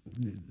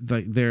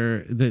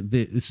 they're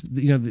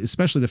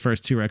especially the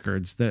first two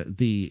records,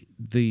 the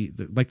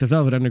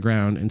Velvet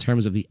Underground in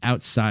terms of the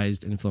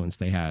outsized influence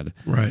they had.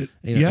 Right.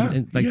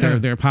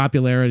 Their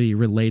popularity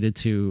related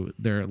to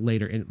their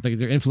later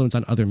their influence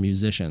on other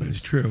musicians.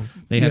 It's true.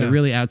 They had a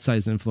really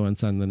outsized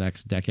influence on the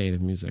next decade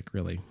of music.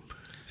 Really.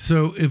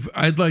 So if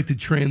I'd like to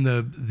train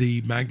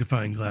the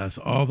magnifying glass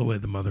all the way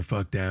the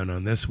motherfuck down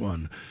on this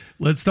one,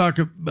 let's talk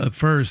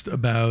first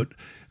about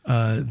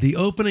the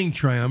opening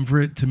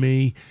triumvirate. To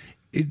me,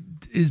 it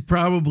is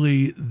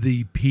probably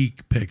the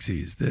peak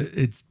Pixies.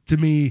 It's, to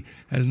me,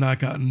 has not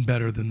gotten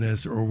better than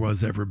this or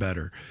was ever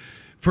better.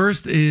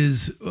 First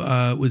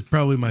was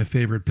probably my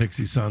favorite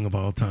Pixie song of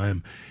all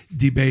time,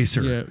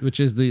 Debaser. Yeah, which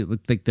is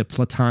the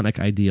platonic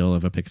ideal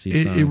of a Pixie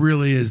song. It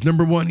really is.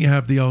 Number one, you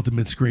have the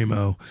ultimate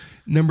screamo.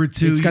 Number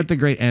two, it's got the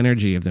great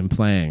energy of them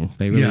playing.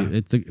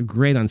 It's a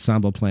great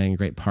ensemble playing,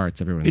 great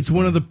parts. It's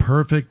one of the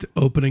perfect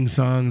opening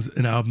songs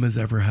an album has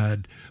ever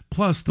had.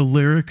 Plus, the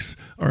lyrics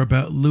are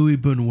about Louis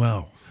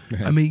Buñuel.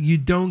 I mean, you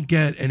don't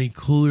get any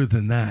cooler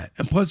than that.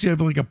 And plus, you have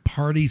like a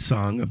party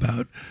song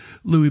about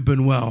Louis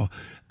Buñuel.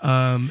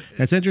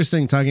 It's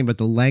interesting talking about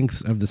the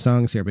lengths of the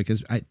songs here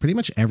because pretty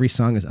much every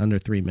song is under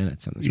 3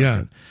 minutes on this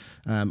record.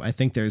 I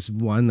think there's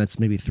one that's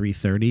maybe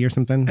 3:30 or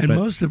something, and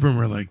most of them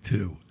are like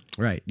 2.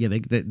 Right? Yeah,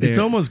 it's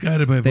almost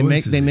guided by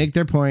voices. They make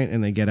their point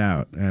and they get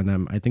out,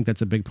 and I think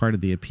that's a big part of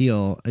the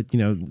appeal.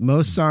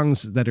 Most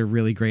songs that are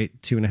really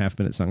great 2.5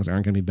 minute songs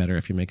aren't going to be better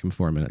if you make them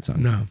 4 minute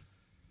songs.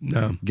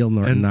 No, Gil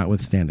Norton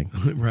notwithstanding.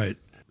 Right.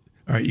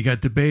 All right, you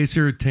got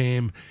Debaser,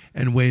 Tame,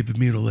 and Wave of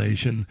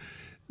Mutilation.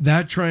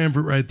 That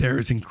triumvirate right there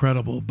is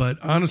incredible. But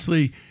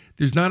honestly,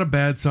 there's not a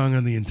bad song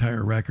on the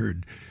entire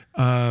record.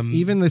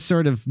 Even the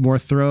sort of more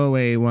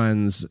throwaway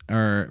ones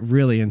are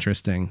really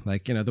interesting.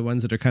 Like, the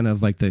ones that are kind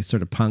of like the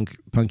sort of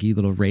punky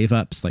little rave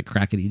ups, like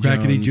Crackety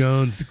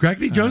Jones.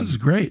 Crackety Jones is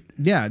great.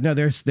 Yeah, no,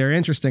 they're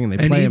interesting and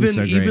they play them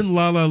so great. Even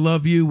La La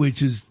Love You,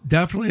 which is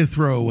definitely a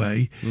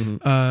throwaway.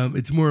 Mm-hmm.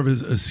 It's more of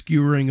a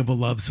skewering of a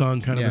love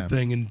song kind of a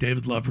thing, and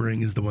David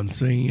Lovering is the one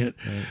singing it.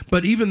 Right.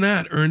 But even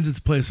that earns its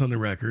place on the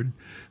record.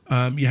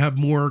 You have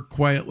more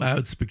quiet,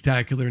 loud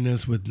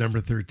spectacularness with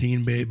Number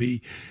 13,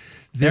 Baby.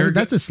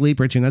 That's a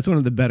sleeper tune. That's one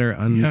of the better,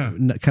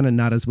 kind of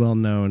not as well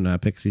known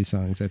Pixie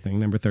songs. I think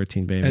Number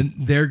 13, Baby. And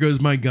There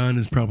Goes My Gun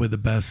is probably the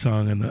best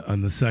song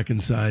on the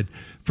second side.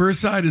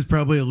 First side is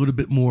probably a little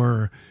bit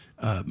more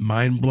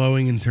mind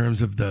blowing in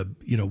terms of the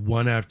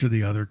one after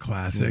the other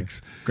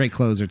classics. Yeah. Great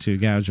closer too.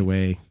 Gouge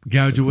Away.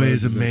 Gouge Away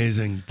is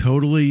amazing.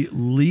 Totally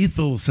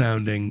lethal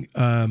sounding,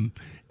 and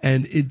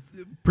it.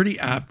 Pretty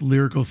apt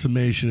lyrical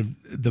summation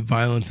of the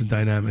violence and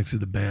dynamics of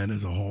the band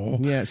as a whole.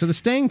 Yeah, so the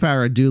staying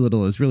power of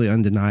Doolittle is really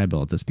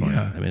undeniable at this point.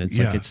 Yeah, I mean, it's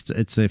like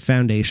it's a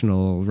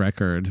foundational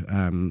record.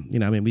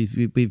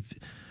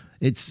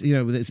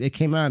 It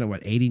came out in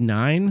what,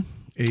 89?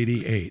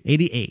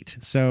 88.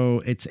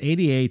 So it's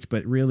 88,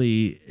 but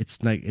really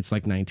it's like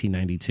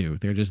 1992.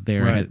 They're just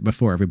there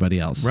before everybody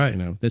else. Right.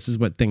 This is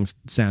what things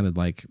sounded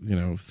like,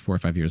 4 or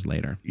 5 years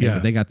later.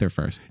 They got there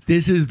first.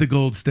 This is the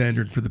gold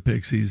standard for the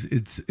Pixies.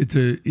 It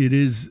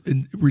is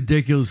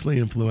ridiculously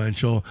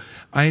influential.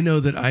 I know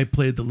that I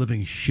played the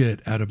living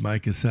shit out of my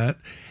cassette,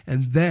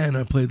 and then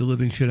I played the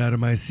living shit out of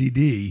my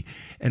CD,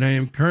 and I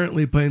am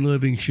currently playing the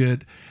living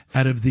shit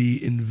out of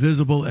the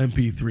invisible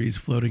MP3s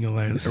floating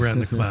around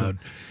the cloud.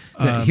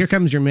 Here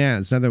Comes Your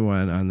Man. It's another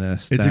one on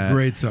this. It's a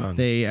great song.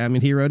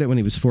 He wrote it when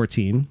he was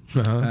 14,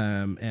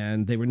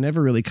 and they were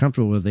never really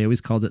comfortable with it. They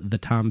always called it the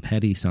Tom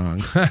Petty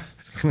song.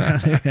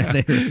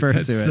 They referred to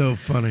it. It's so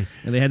funny.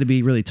 And they had to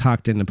be really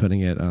talked into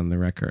putting it on the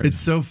record. It's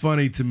so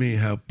funny to me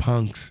how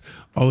punks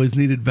always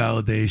needed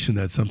validation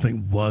that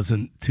something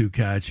wasn't too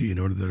catchy in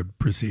order to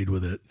proceed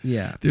with it.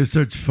 Yeah. They're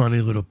such funny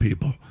little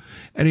people.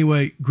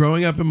 Anyway,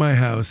 growing up in my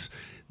house,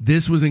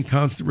 this was in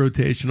constant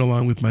rotation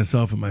along with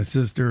myself and my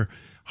sister.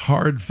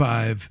 Hard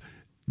 5.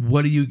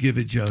 What do you give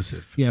it,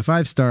 Joseph? Yeah,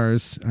 5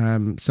 stars.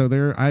 So they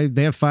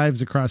have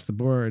 5s across the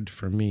board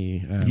for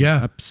me.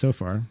 Up so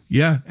far.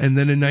 Yeah, and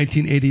then in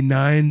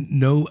 1989,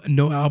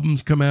 no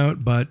albums come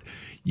out, but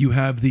you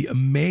have the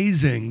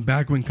amazing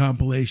back when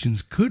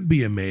compilations could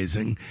be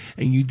amazing,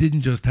 and you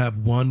didn't just have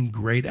one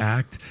great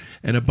act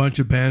and a bunch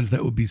of bands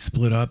that would be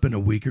split up in a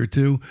week or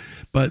two,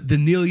 but the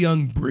Neil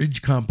Young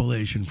Bridge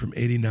compilation from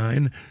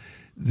 '89.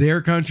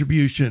 Their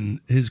contribution,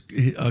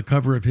 a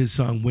cover of his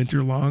song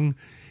Winter Long,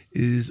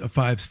 is a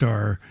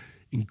 5-star.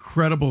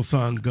 Incredible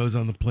song, goes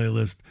on the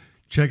playlist.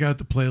 Check out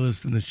the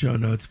playlist in the show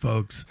notes,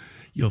 folks.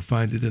 You'll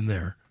find it in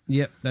there.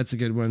 Yep, that's a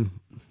good one.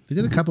 They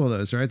did a couple of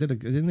those, right?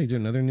 Didn't they do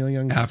another Neil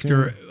Young?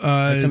 After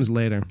that comes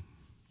later.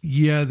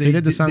 Yeah, they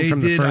did the song from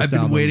the first I've been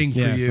album. Waiting for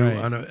You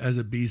as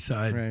a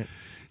B-side. Right.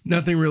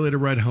 Nothing really to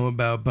write home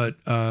about, but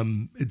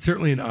it's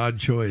certainly an odd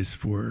choice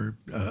for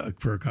a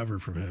cover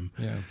from him.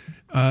 Yeah.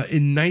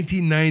 In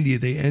 1990,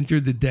 they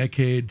entered the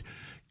decade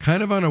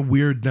kind of on a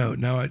weird note.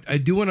 Now, I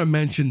do want to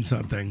mention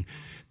something.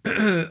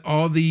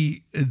 All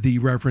the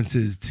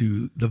references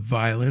to the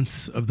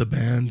violence of the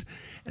band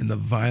and the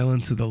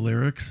violence of the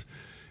lyrics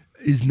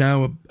is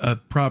now a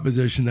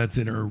proposition that's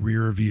in our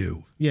rear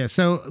view. Yeah,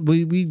 so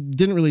we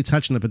didn't really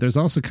touch on it, but there's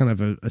also kind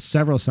of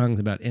several songs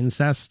about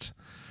incest.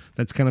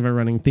 That's kind of a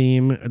running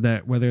theme,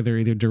 that whether they're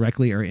either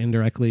directly or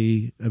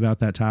indirectly about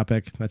that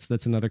topic.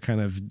 That's another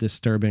kind of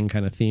disturbing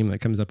kind of theme that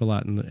comes up a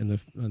lot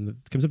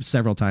comes up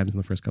several times in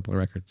the first couple of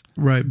records.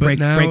 Right, but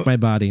now Break My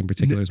Body in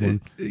particular is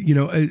one. You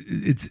know,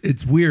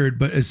 it's weird,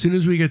 but as soon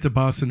as we get to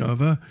Bossa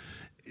Nova,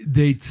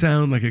 they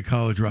sound like a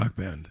college rock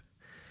band.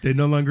 They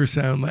no longer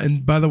sound like,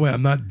 and by the way,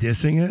 I'm not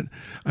dissing it.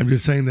 I'm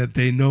just saying that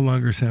they no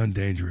longer sound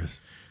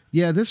dangerous.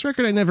 Yeah, this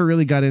record I never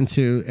really got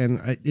into, and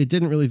it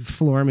didn't really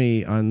floor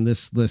me on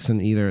this listen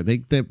either.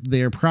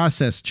 Their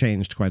process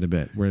changed quite a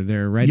bit, where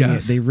they're writing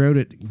it. They wrote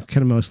it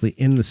kind of mostly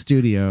in the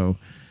studio,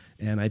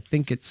 and I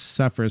think it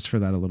suffers for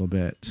that a little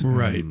bit.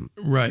 Right,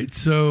 right.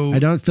 So I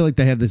don't feel like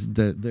they have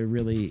the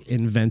really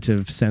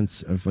inventive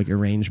sense of like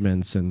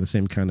arrangements and the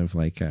same kind of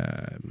like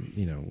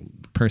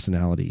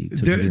personality.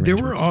 To there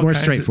were all more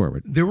kinds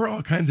straightforward. There were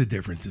all kinds of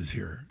differences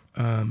here.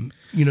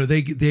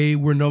 They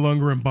were no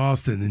longer in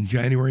Boston in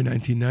January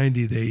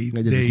 1990. They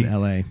did this in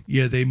L.A.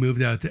 Yeah, they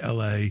moved out to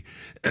L.A.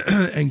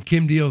 and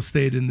Kim Deal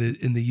stayed in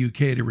the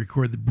U.K. to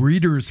record the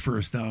Breeders'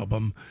 first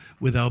album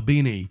with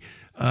Albini.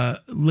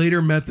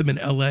 Later met them in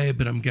L.A.,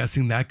 but I'm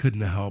guessing that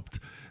couldn't have helped.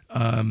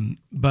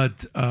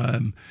 But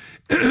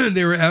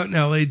they were out in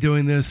L.A.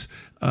 doing this.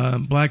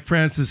 Black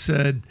Francis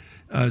said,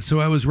 so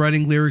I was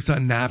writing lyrics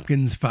on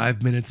napkins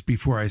 5 minutes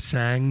before I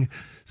sang.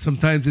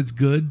 Sometimes it's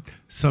good,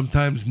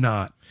 sometimes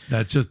not.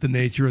 That's just the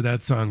nature of that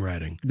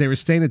songwriting. They were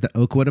staying at the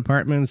Oakwood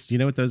Apartments. Do you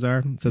know what those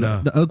are? So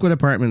the Oakwood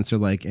Apartments are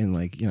like in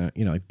like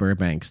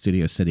Burbank,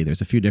 Studio City.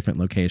 There's a few different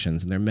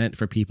locations, and they're meant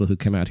for people who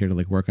come out here to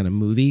like work on a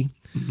movie,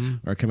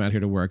 or come out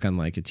here to work on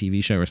like a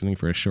TV show or something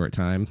for a short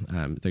time.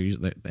 They're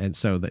usually, and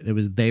so they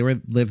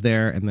lived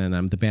there, and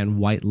then the band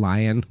White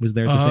Lion was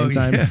there at the same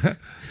time. Yeah.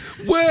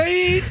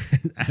 Wait,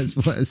 as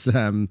was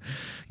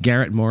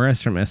Garrett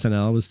Morris from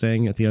SNL was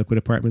staying at the Oakwood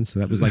Apartments.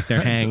 So that was like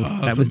their hang.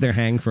 Awesome. That was their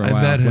hang for a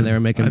while when they were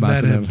making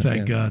Bossa Nova.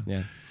 Thank God.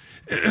 Yeah.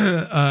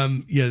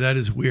 Yeah, that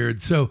is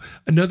weird. So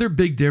another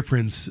big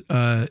difference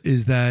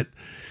is that,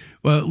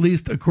 well, at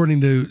least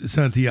according to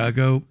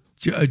Santiago,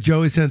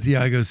 Joey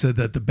Santiago said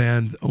that the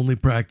band only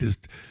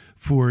practiced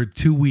for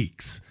 2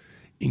 weeks,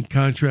 in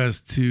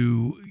contrast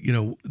to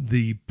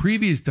the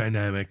previous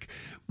dynamic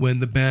when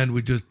the band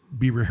would just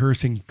be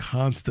rehearsing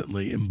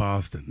constantly in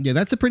Boston. Yeah,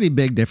 that's a pretty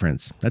big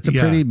difference. That's a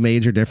pretty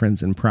major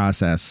difference in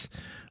process.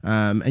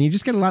 And you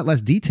just get a lot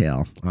less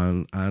detail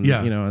on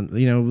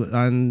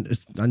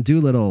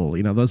Doolittle.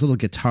 Those little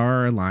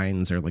guitar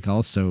lines are like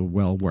also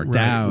well worked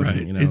out. Right.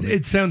 And,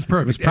 it sounds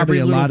perfect. There was probably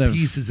Every a lot of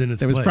pieces in its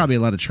there was place. probably a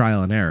lot of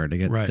trial and error to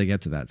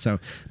get to that. So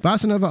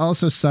Bossa Nova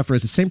also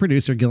suffers. The same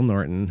producer, Gil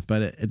Norton,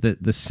 but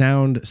the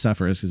sound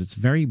suffers because it's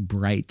very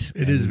bright.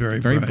 It is very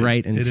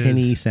bright and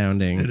tinny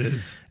sounding. It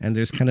is, and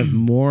there's kind of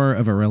more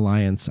of a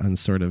reliance on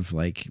sort of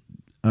like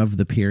of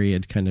the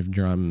period kind of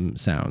drum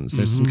sounds.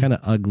 There's some kind of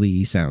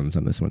ugly sounds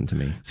on this one to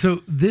me.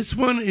 So this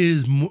one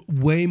is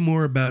way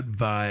more about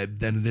vibe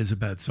than it is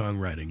about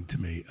songwriting to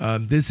me.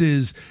 This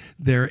is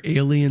their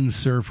Alien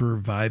Surfer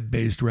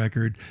vibe-based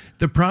record.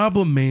 The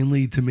problem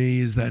mainly to me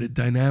is that it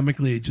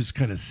dynamically, it just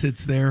kind of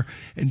sits there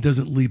and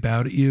doesn't leap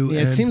out at you.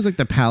 Yeah, it seems like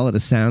the palette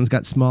of sounds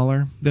got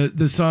smaller.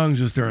 The songs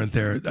just aren't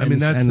there.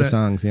 The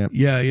songs, yeah.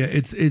 Yeah.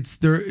 It's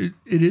their, it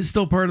is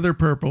still part of their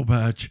Purple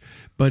Patch,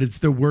 but it's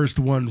the worst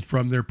one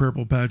from their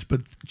Purple Patch.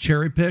 But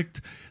cherry picked,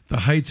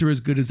 the heights are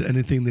as good as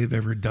anything they've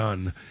ever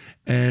done.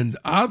 And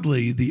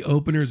oddly, the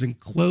openers and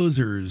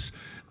closers,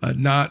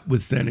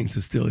 notwithstanding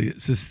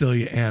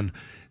Cecilia Ann,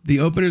 the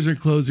openers and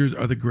closers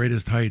are the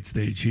greatest heights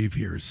they achieve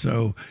here.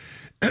 So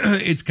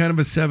it's kind of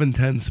a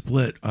 7-10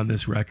 split on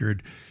this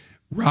record.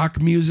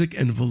 Rock Music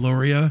and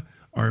Valoria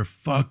are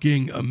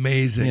fucking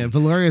amazing. Yeah,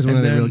 Valoria is one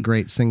of the real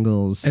great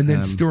singles. And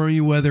then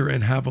Stormy Weather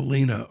and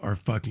Javelina are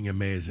fucking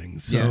amazing.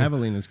 So yeah,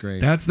 Javelina's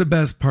great. That's the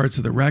best parts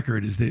of the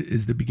record is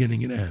the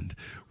beginning and end.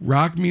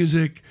 Rock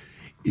Music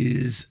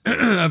is,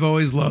 I've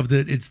always loved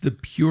it. It's the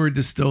pure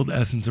distilled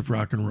essence of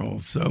rock and roll.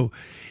 So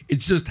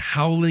it's just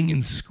howling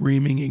and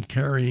screaming and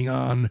carrying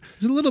on.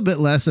 There's a little bit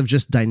less of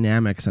just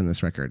dynamics on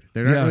this record.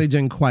 They're not really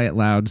doing quiet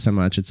loud so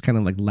much. It's kind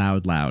of like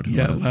loud.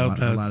 Yeah, loud.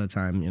 A lot of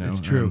time,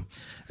 It's true.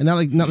 And not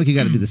like you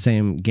got to do the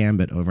same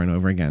gambit over and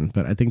over again.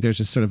 But I think there's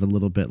just sort of a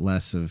little bit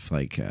less of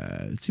like,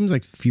 it seems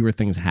like fewer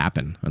things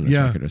happen on this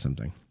record or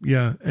something.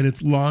 Yeah, and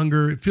it's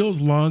longer. It feels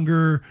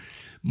longer,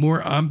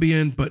 more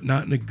ambient, but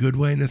not in a good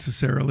way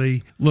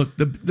necessarily. Look,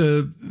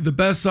 the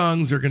best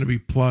songs are going to be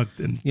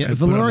plucked and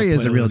Valoria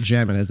is a real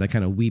gem. It has that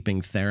kind of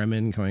weeping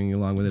theremin going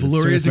along with it.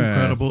 Valoria is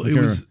incredible. It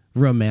was a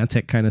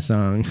romantic kind of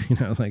song,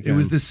 it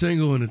was the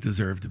single and it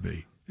deserved to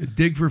be.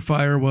 Dig for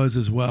Fire was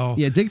as well.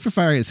 Yeah, Dig for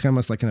Fire is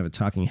almost like kind of a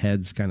Talking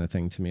Heads kind of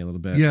thing to me a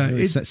little bit. Yeah,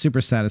 really super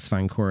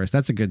satisfying chorus.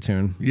 That's a good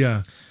tune.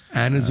 Yeah.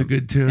 Anna's a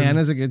good tune.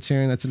 Anna's a good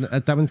tune.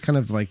 That one's kind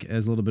of like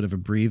as a little bit of a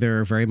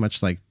breather, very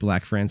much like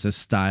Black Francis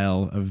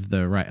style of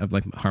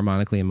like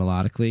harmonically and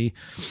melodically.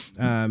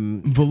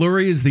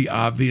 Valoria is the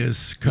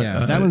obvious.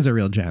 That one's a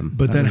real gem.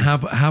 But then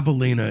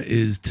Javelina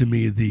is to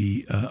me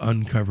the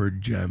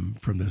uncovered gem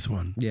from this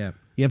one. Yeah,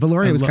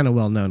 Valoria was kind of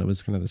well known. It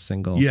was kind of the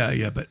single.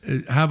 Yeah, but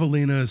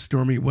Javelina,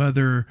 Stormy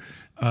Weather,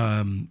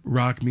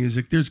 rock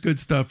music. There's good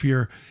stuff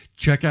here.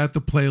 Check out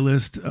the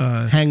playlist.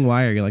 Hang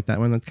Wire, you like that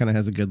one? That kind of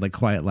has a good like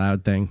quiet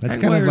loud thing. That's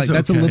Hang kind of Wire's like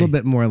that's okay. a little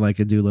bit more like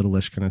a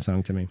Doolittle-ish kind of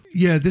song to me.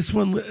 Yeah, this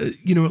one,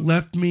 it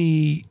left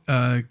me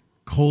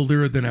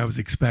colder than I was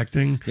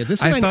expecting. Yeah,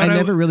 this one I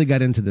never really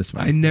got into this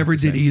one. I never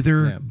did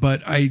either, Yeah.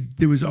 but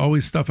there was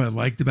always stuff I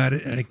liked about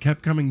it, and I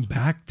kept coming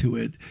back to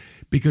it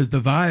because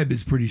the vibe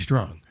is pretty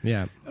strong.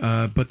 Yeah,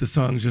 But the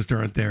songs just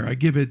aren't there. I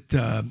give it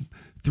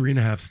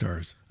 3.5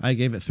 stars. I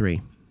gave it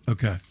 3.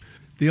 Okay.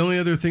 The only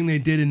other thing they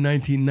did in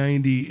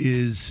 1990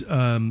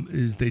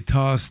 is they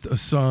tossed a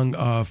song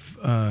off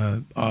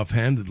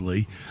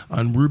offhandedly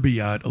on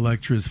Rubaiyat,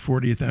 Elektra's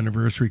 40th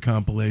anniversary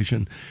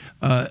compilation,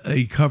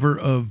 a cover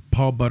of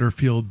Paul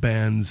Butterfield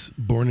Band's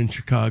 "Born in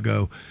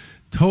Chicago,"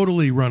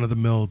 totally run of the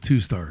mill, 2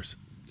 stars.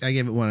 I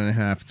gave it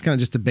 1.5. It's kind of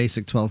just a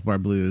basic 12-bar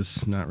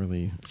blues, not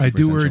really. I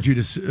do essential. urge you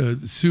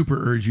to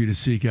super urge you to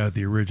seek out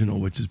the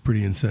original, which is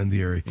pretty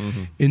incendiary.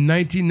 Mm-hmm. In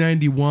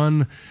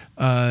 1991,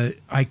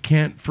 I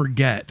Can't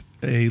Forget,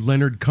 a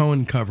Leonard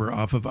Cohen cover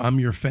off of "I'm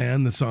Your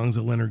Fan," the songs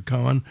of Leonard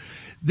Cohen.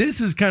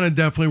 This is kind of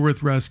definitely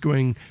worth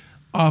rescuing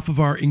off of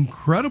our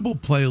incredible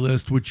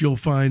playlist, which you'll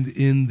find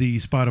in the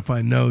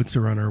Spotify notes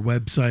or on our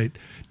website,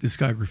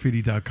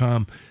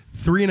 discography.com.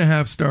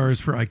 3.5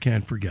 stars for "I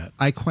Can't Forget."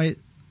 I quite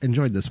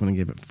enjoyed this one and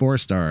gave it 4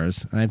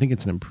 stars. And I think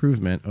it's an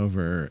improvement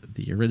over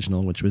the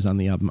original, which was on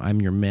the album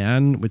 "I'm Your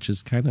Man," which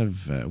is kind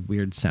of a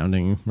weird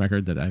sounding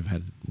record that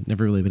I've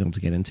never really been able to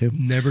get into.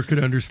 Never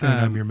could understand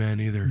 "I'm Your Man"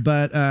 either.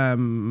 But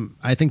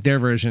I think their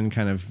version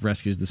kind of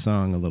rescues the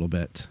song a little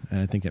bit. And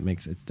I think it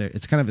makes it.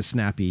 It's kind of a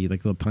snappy,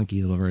 like little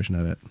punky little version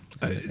of it.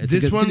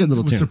 This one it's a good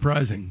little was tune.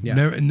 surprising. Yeah.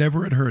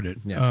 Never had heard it.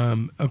 Yeah.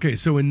 Okay,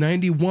 so in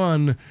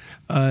 91,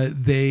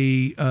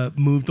 they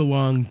moved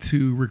along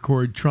to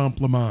record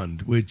Trompe Le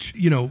Monde, which,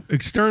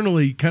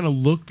 externally kind of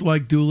looked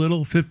like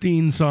Doolittle.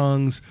 15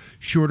 songs,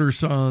 shorter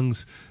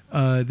songs.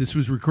 This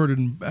was recorded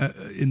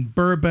in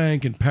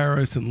Burbank, in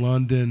Paris, and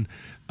London.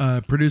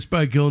 Produced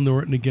by Gil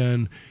Norton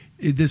again.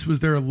 This was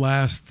their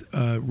last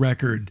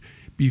record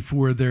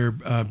before their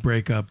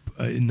breakup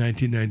in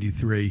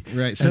 1993.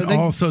 Right. So and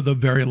also the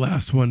very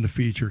last one to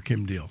feature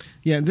Kim Deal.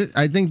 Yeah,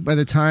 I think by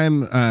the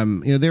time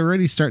they were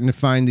already starting to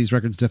find these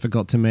records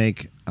difficult to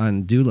make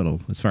on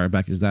Doolittle. As far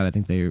back as that, I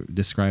think they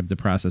described the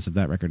process of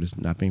that record as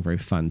not being very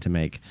fun to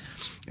make.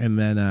 And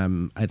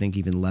then I think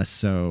even less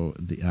so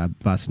the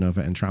Bossa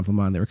Nova and Trompe Le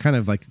Monde. They were kind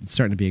of like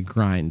starting to be a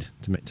grind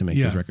to make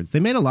these records. They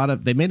made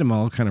them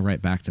all kind of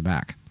right back to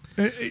back.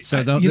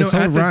 So this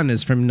whole run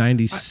is from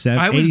 87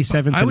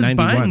 to 91. I was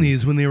buying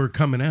these when they were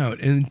coming out,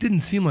 and it didn't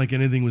seem like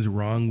anything was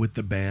wrong with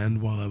the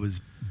band while I was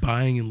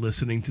buying and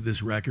listening to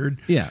this record.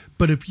 Yeah.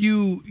 But if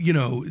you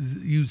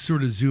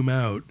sort of zoom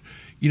out,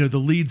 the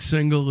lead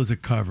single is a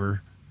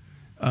cover,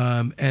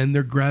 and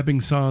they're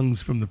grabbing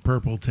songs from the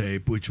Purple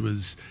Tape, which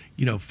was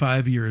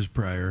 5 years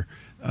prior.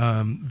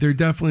 There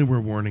definitely were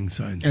warning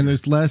signs. And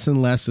there's less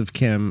and less of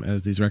Kim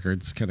as these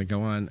records kind of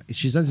go on.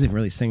 She doesn't even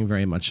really sing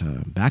very much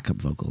backup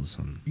vocals.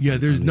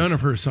 There's none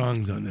of her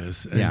songs on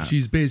this. And Yeah.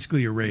 she's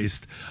basically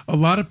erased. A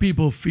lot of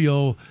people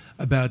feel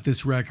about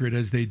this record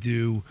as they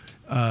do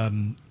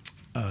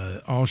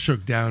All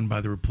Shook Down by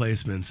the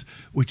Replacements,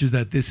 which is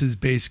that this is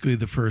basically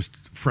the first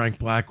Frank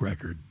Black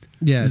record.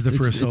 Yeah, It's the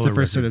first it's solo the first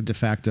record. sort of de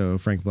facto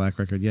Frank Black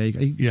record. Yeah,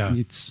 Yeah.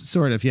 it's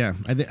sort of, yeah.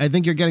 I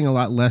think you're getting a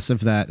lot less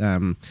of that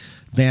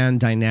band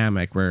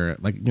dynamic where,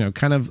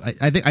 kind of.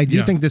 I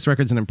do think this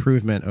record's an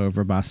improvement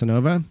over Bossa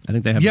Nova. I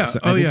think they have.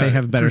 They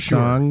have better for sure,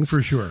 songs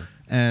for sure.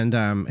 and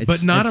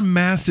But not a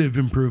massive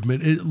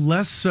improvement.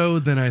 Less so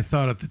than I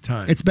thought at the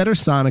time. It's better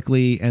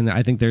sonically, and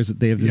I think it's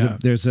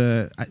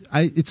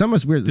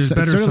almost weird. There's It's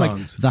better sort of like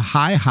songs. the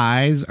high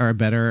highs are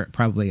better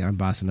probably on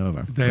Bossa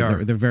Nova. They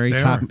are. The very They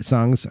top are.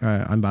 songs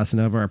on Bossa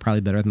Nova are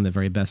probably better than the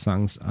very best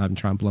songs on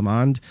Trompe Le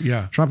Monde.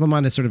 Yeah. Trompe Le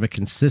Monde has sort of a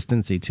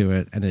consistency to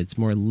it, and it's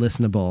more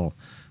listenable.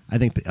 I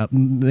think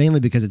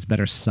mainly because it's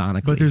better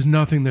sonically. But there's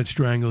nothing that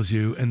strangles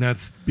you, and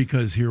that's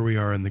because here we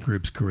are in the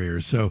group's career.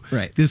 So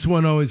Right. this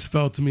one always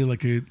felt to me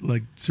like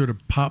sort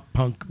of pop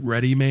punk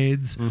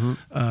ready-mades.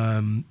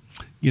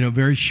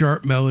 Very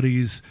sharp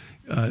melodies,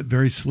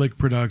 very slick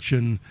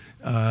production.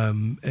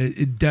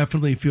 It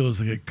definitely feels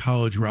like a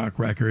college rock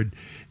record.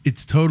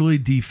 It's totally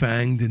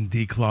defanged and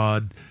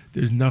declawed.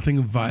 There's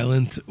nothing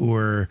violent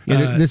or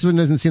this one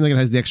doesn't seem like it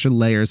has the extra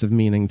layers of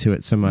meaning to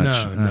it so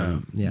much.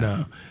 no.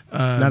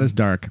 Not as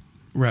dark.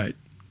 Right.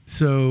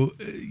 So,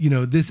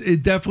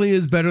 it definitely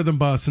is better than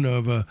Bossa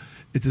Nova.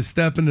 It's a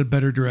step in a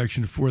better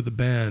direction for the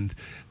band.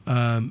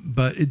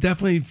 But it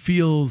definitely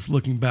feels,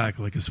 looking back,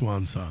 like a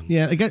swan song.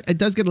 Yeah, it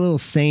does get a little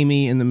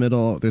samey in the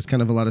middle. There's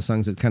kind of a lot of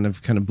songs that kind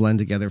of blend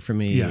together for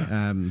me.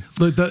 Yeah.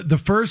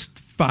 The first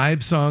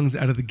 5 songs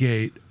out of the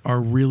gate are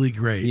really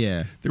great.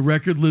 Yeah. The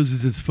record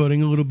loses its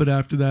footing a little bit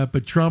after that,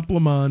 but Trompe Le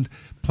Monde,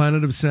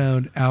 Planet of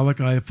Sound, Alec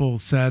Eiffel,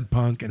 Sad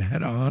Punk, and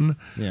Head On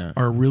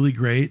are really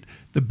great.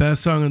 The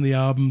best song on the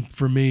album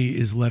for me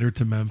is Letter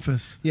to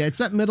Memphis. Yeah, it's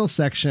that middle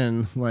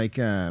section, like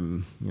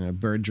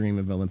Bird Dream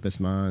of Olympus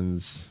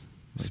Mons.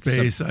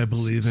 Space, I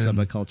believe in.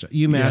 Subculture.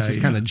 UMass is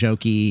kind of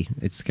jokey.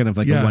 It's kind of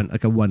like Yeah.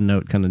 a one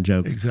note kind of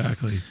joke.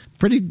 Exactly.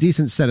 Pretty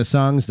decent set of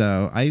songs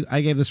though.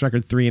 I gave this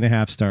record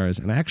 3.5 stars,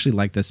 and I actually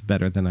like this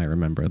better than I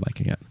remember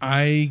liking it.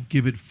 I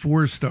give it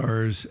 4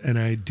 stars, and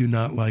I do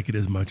not like it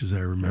as much as I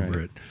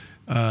remember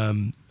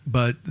it.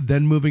 But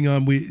then moving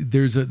on,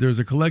 there's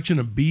a collection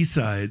of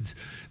B-sides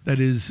that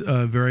is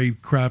very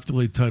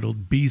craftily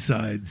titled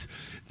B-sides.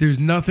 There's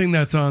nothing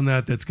that's on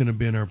that's going to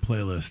be in our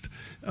playlist.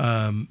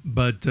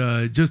 But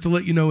just to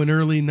let you know, in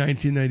early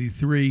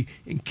 1993,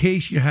 in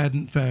case you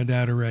hadn't found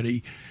out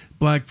already,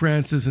 Black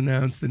Francis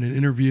announced in an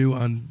interview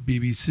on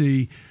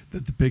BBC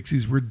that the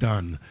Pixies were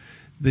done.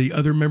 The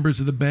other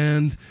members of the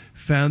band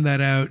found that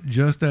out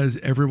just as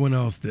everyone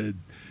else did.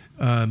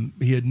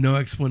 He had no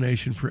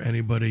explanation for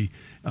anybody.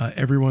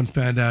 Everyone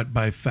found out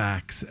by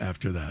fax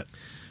after that.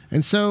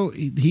 And so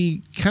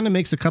he kind of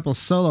makes a couple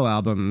solo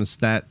albums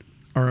that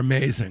are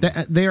amazing.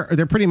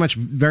 They're pretty much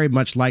very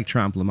much like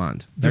Trompe Le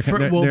Monde. They're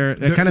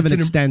kind of an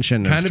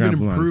extension of kind of an Trompe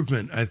Le Monde.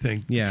 improvement, I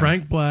think. Yeah.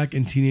 Frank Black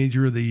and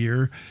Teenager of the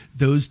Year,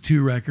 those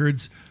 2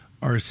 records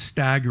are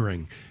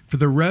staggering. For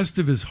the rest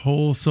of his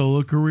whole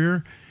solo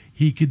career,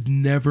 he could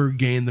never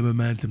gain the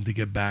momentum to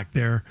get back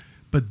there.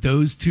 But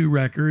those 2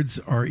 records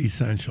are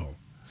essential.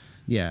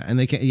 Yeah, and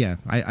they can. Yeah,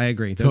 I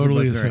agree.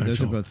 Totally those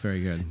essential. are both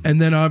very good. And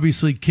then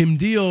obviously Kim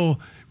Deal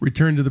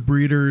returned to the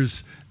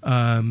Breeders,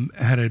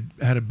 had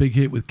a big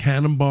hit with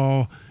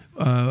Cannonball,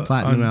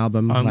 Platinum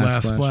album on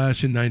Last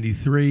Splash in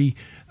 '93.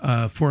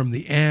 Formed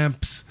the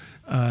Amps.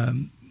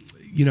 Everyone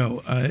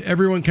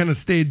kind of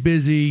stayed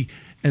busy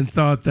and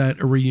thought that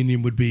a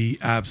reunion would be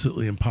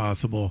absolutely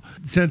impossible.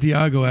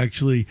 Santiago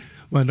actually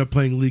wound up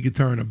playing lead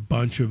guitar on a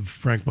bunch of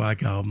Frank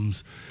Black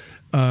albums,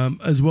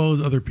 as well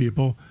as other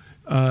people.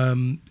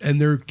 And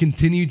there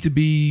continued to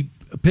be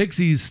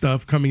Pixies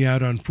stuff coming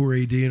out on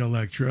 4AD and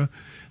Elektra,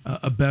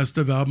 a best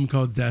of album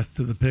called Death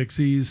to the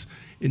Pixies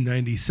in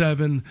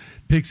 97,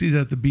 Pixies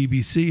at the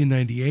BBC in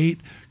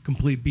 98,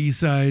 complete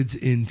B-sides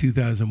in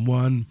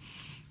 2001.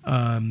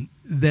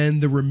 Then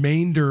the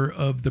remainder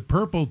of the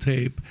Purple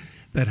tape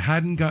that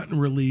hadn't gotten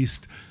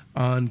released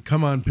on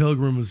Come On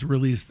Pilgrim was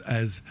released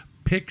as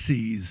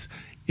Pixies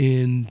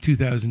in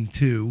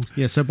 2002.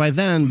 Yeah, so by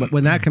then,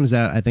 when that comes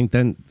out, I think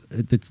then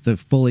it's the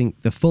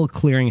full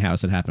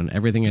clearinghouse had happened.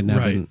 Everything had now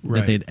been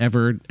that they'd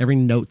every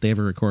note they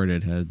ever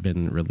recorded had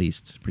been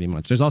released pretty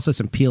much. There's also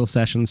some Peel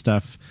session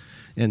stuff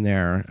in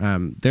there.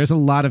 There's a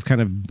lot of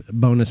kind of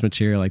bonus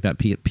material like that,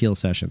 Peel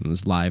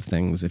sessions, live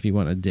things, if you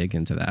want to dig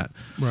into that.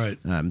 Right.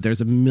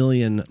 There's a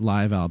million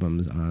live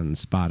albums on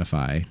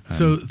Spotify.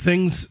 So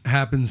things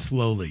happen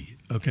slowly.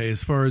 Okay,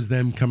 as far as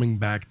them coming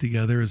back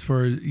together, as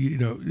far as,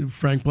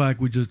 Frank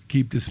Black would just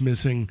keep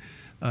dismissing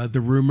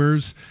the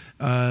rumors,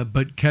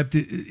 but kept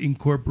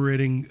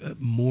incorporating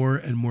more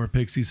and more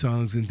Pixie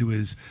songs into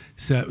his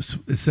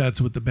sets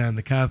with the band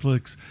The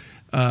Catholics.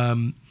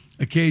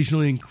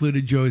 Occasionally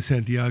included Joey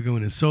Santiago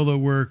in his solo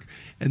work,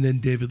 and then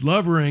David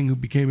Lovering, who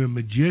became a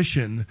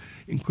magician,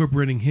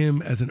 incorporating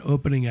him as an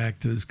opening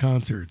act to his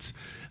concerts.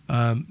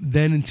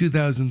 Then in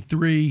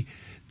 2003,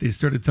 they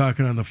started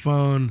talking on the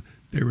phone.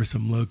 There were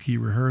some low-key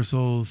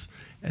rehearsals,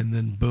 and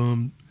then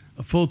boom,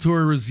 a full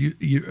tour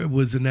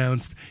was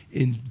announced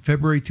in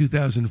February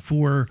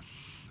 2004.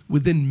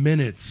 Within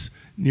minutes,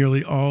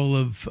 nearly all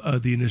of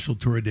the initial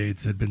tour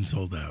dates had been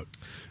sold out.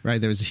 Right,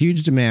 there was a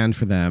huge demand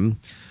for them,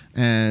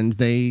 and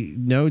they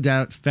no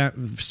doubt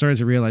started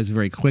to realize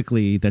very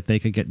quickly that they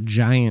could get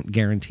giant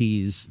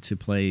guarantees to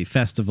play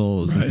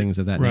festivals and things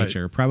of that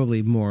nature.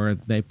 Probably more.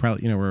 They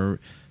probably were.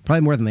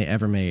 Probably more than they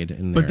ever made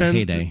in their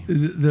heyday.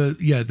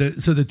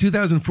 So the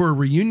 2004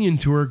 reunion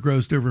tour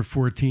grossed over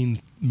 $14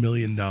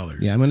 million.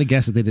 Yeah, I'm going to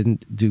guess that they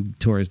didn't do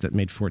tours that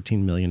made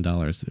 $14 million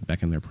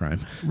back in their prime.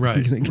 Right,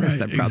 I'm going to guess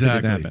that probably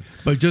didn't happen.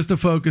 But just to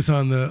focus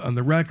on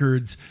the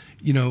records,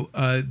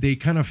 they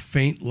kind of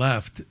faint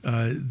left.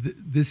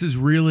 This is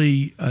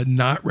really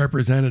not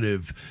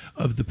representative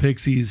of the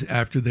Pixies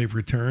after they've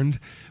returned.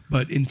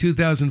 But in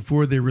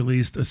 2004, they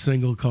released a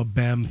single called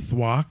Bam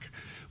Thwok,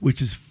 which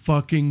is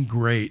fucking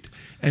great.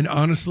 And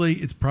honestly,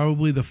 it's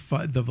probably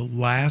the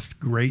last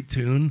great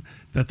tune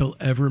that they'll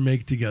ever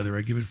make together.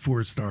 I give it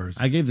 4 stars.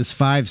 I gave this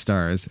 5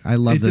 stars. I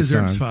love this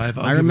song. It deserves 5.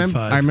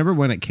 I remember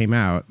when it came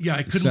out. Yeah,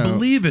 I couldn't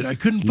believe it. I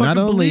couldn't fucking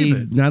believe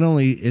it. Not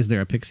only is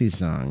there a Pixies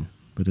song,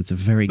 but it's a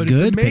very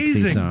good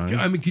Pixies song.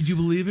 I mean, could you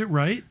believe it,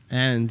 right?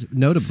 And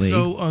notably,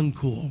 so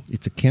uncool.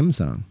 It's a Kim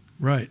song.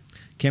 Right.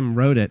 Kim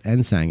wrote it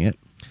and sang it.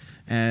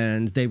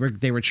 And they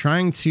were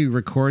trying to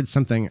record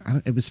something.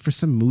 It was for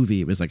some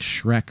movie. It was like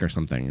Shrek or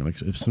something, like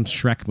some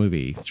Shrek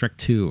movie, Shrek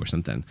 2 or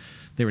something.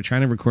 They were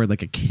trying to record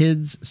like a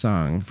kid's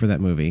song for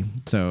that movie.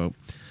 So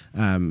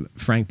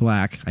Frank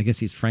Black, I guess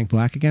he's Frank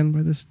Black again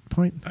by this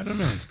point. I don't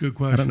know. It's a good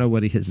question. I don't know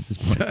what he is at this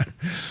point.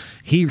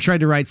 He tried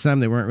to write some.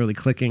 They weren't really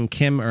clicking.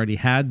 Kim already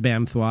had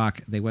Bam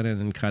Thwok. They went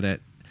in and cut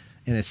it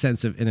in a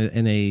sense of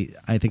in a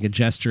I think a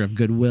gesture of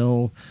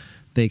goodwill.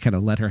 they kind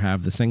of let her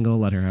have the single,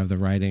 let her have the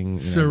writing.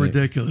 So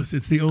ridiculous.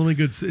 It's the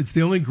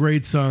only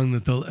great song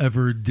that they'll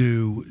ever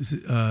do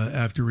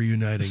after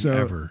reuniting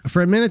ever.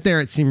 For a minute there,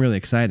 it seemed really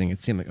exciting. It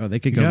seemed like, they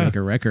could go make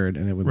a record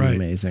and it would be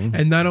amazing.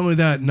 And not only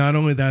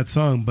that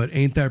song, but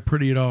Ain't That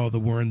Pretty at All, the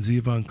Warren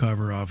Zevon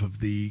cover off of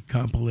the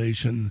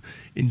compilation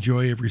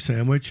Enjoy Every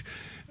Sandwich.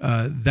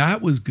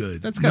 That was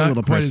good. That's got a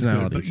little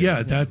personality.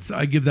 Good, but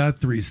I give that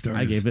 3 stars.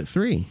 I gave it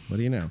 3. What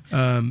do you know?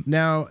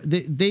 Now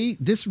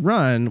this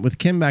run with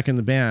Kim back in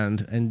the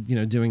band and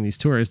doing these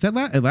tours it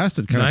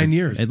lasted 9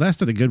 years. It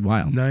lasted a good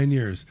while. 9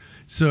 years.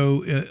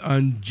 So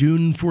on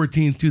June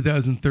 14th,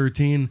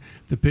 2013,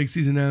 the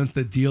Pixies announced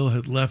that Deal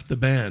had left the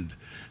band.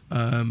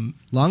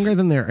 Longer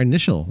than their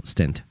initial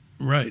stint.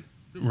 Right.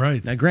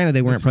 Now, granted,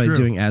 they weren't probably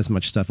doing as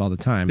much stuff all the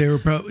time. They were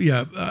probably,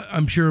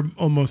 I'm sure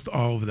almost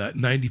all of that,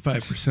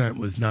 95%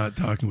 was not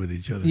talking with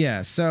each other.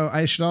 Yeah, so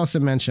I should also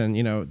mention,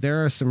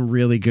 there are some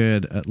really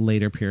good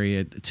later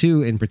period,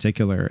 2 in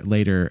particular,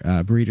 later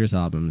Breeders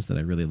albums that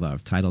I really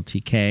love. Titled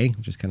TK,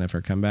 which is kind of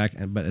her comeback,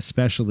 but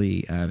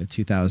especially the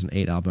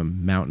 2008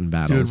 album Mountain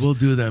Battles. Dude, we'll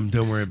do them.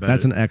 Don't worry about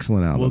That's an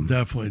excellent album. We'll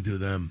definitely do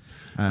them.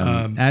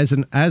 As a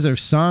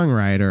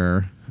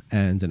songwriter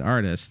and an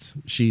artist,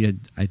 she had,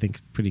 I think,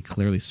 pretty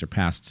clearly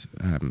surpassed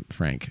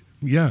Frank.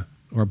 Yeah.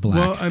 Or Black.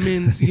 Well, I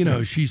mean,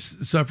 she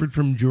suffered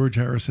from George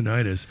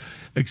Harrisonitis,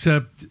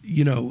 except,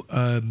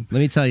 let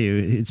me tell you,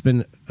 it's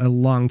been a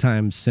long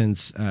time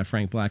since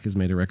Frank Black has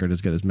made a record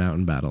as good as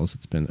Mountain Battles.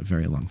 It's been a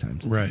very long time.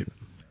 Right.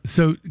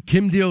 So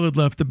Kim Deal had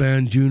left the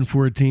band June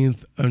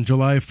 14th. On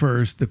July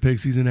 1st, the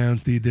Pixies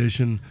announced the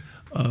addition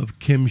of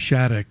Kim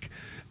Shattuck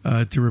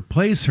to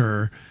replace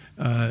her,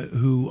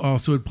 who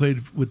also had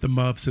played with the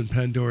Muffs and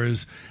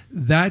Pandoras.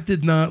 That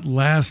did not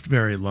last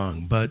very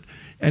long. But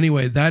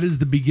anyway, that is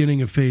the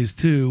beginning of phase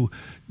 2.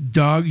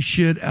 Dog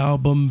shit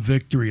album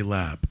Victory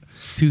Lap,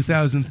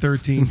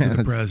 2013 to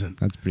the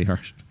present. That's pretty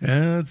harsh.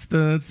 Yeah,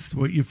 that's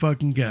what you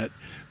fucking get.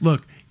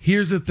 Look,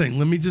 here's the thing.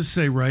 Let me just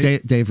say,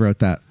 right? Dave wrote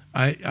that.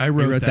 I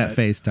wrote that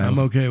FaceTime. I'm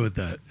okay with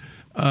that.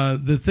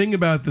 The thing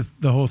about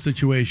the whole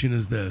situation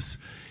is this.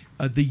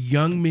 The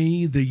young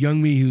me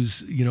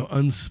who's,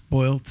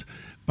 unspoilt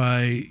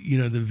by,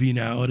 the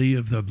venality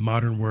of the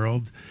modern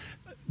world,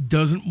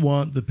 doesn't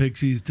want the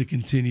Pixies to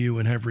continue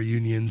and have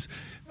reunions.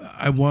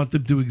 I want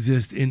them to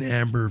exist in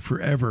amber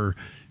forever.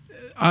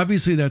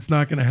 Obviously, that's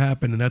not going to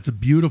happen, and that's a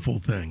beautiful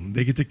thing.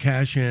 They get to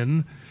cash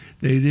in.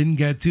 They didn't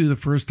get to the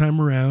first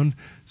time around,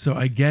 so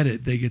I get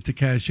it. They get to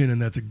cash in,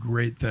 and that's a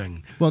great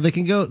thing. Well, they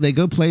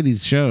go play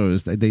these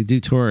shows. They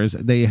do tours.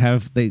 They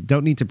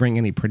don't need to bring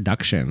any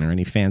production or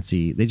any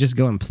fancy. They just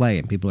go and play,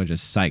 and people are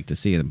just psyched to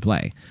see them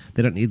play.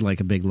 They don't need like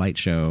a big light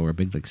show or a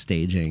big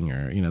staging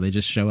or they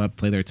just show up,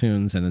 play their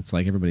tunes, and it's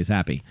like everybody's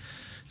happy.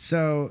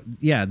 So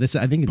yeah,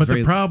 I think it's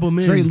very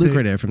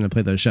lucrative for them to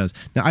play those shows.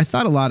 Now, I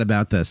thought a lot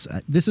about this.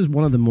 This is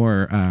one of the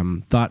more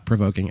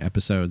thought-provoking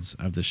episodes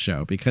of the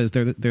show because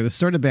they're the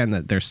sort of band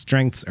that their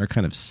strengths are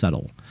kind of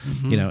subtle.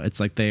 Mm-hmm.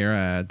 It's like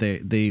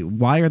they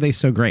why are they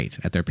so great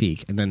at their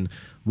peak, and then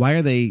why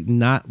are they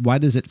not? Why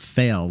does it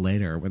fail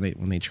later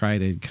when they try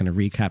to kind of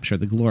recapture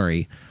the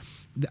glory?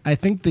 I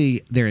think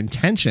their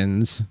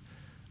intentions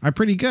are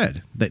pretty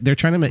good. They're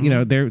trying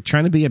to, they're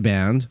trying to be a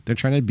band. They're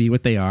trying to be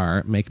what they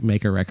are,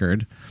 make a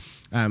record.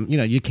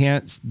 You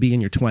can't be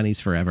in your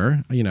 20s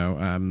forever.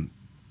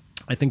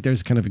 I think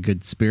there's kind of a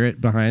good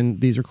spirit behind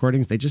these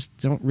recordings. They just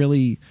don't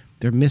really,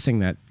 they're missing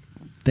that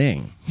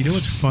thing. You know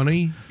what's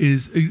funny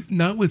is,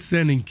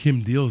 notwithstanding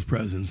Kim Deal's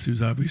presence,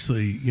 who's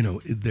obviously,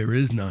 there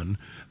is none,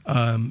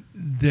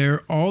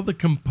 all the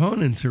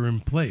components are in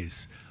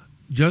place.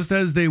 Just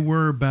as they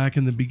were back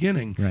in the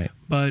beginning. Right.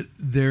 But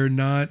they're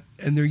not,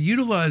 and they're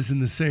utilized in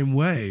the same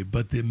way,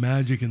 but the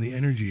magic and the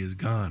energy is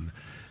gone.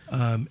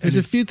 There's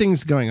a few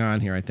things going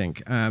on here, I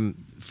think.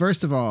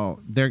 First of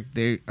all,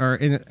 they are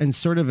in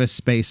sort of a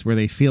space where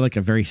they feel like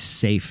a very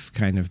safe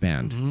kind of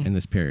band in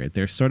this period.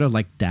 They're sort of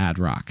like dad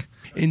rock.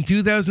 In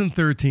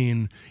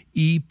 2013,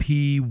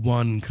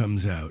 EP1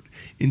 comes out.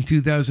 In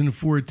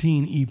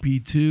 2014,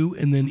 EP2,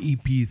 and then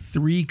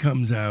EP3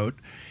 comes out.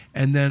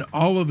 And then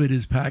all of it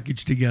is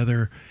packaged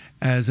together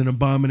as an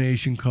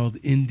abomination called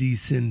Indie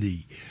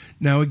Cindy.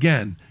 Now,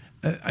 again,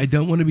 I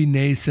don't want to be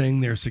naysaying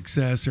their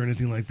success or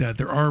anything like that.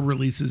 There are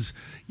releases,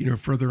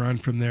 further on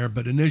from there,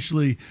 but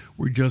initially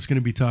we're just going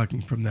to be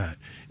talking from that.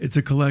 It's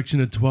a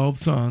collection of 12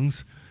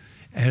 songs.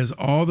 It has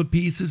all the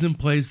pieces in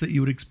place that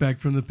you would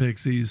expect from the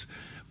Pixies,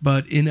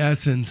 but in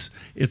essence,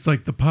 it's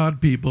like the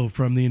Pod People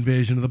from the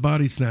Invasion of the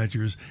Body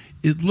Snatchers.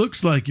 It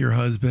looks like your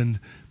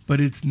husband, but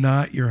it's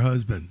not your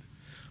husband.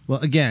 Well,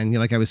 again,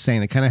 like I was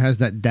saying, it kind of has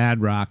that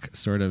dad rock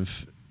sort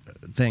of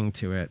thing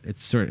to it. It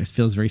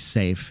feels very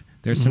safe.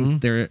 There's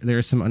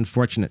there's some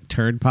unfortunate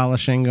turd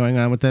polishing going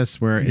on with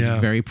this, where it's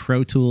very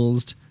Pro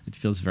Tools. It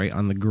feels very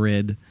on the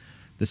grid.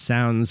 The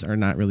sounds are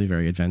not really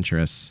very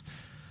adventurous.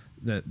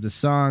 the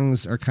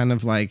songs are kind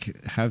of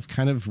like have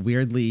kind of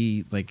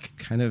weirdly like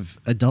kind of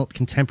adult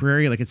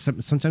contemporary. Like it's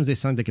sometimes they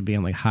sound like they could be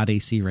on like Hot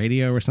AC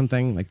radio or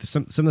something. Like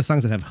some of the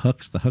songs that have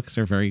hooks, the hooks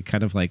are very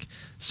kind of like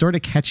sort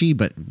of catchy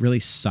but really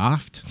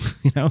soft.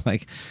 You know,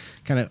 like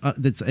kind of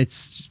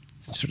it's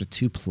sort of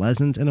too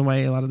pleasant in a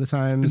way a lot of the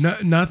times.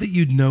 Not that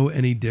you'd know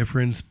any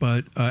difference,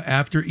 but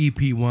after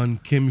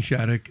EP1, Kim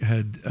Shattuck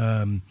had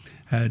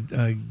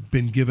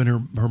been given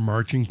her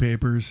marching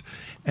papers,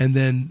 and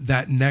then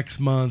that next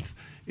month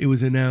it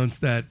was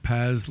announced that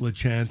Paz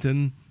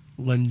Lenchantin,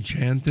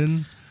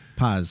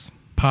 Paz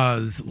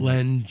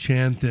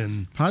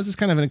is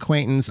kind of an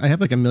acquaintance. I have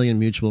like a million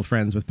mutual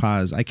friends with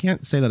Paz. I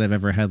can't say that I've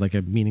ever had like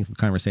a meaningful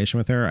conversation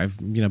with her. I've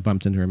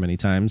bumped into her many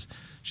times.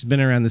 She's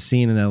been around the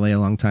scene in LA a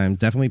long time.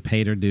 Definitely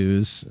paid her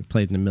dues.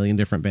 Played in a million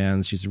different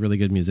bands. She's a really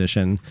good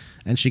musician,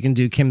 and she can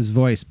do Kim's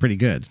voice pretty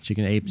good. She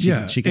can ape.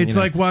 She can, it's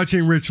like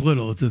watching Rich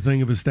Little. It's a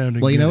thing of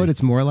astounding. Well, you beauty. know what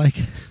it's more like?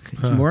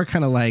 It's more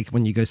kind of like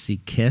when you go see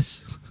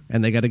Kiss.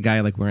 And they got a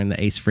guy like wearing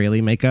the Ace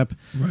Frehley makeup.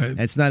 Right.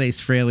 It's not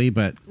Ace Frehley,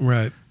 but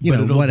right. You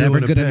know,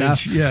 whatever, good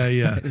enough. Yeah,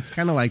 yeah. It's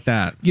kind of like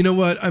that. You know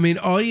what? I mean,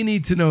 all you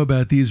need to know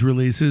about these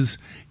releases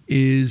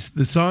is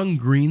the song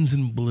Greens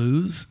and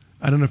Blues.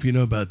 I don't know if you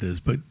know about this,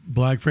 but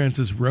Black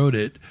Francis wrote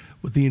it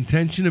with the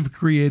intention of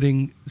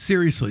creating,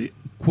 seriously,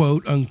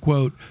 quote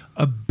unquote,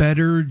 a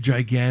better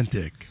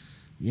Gigantic.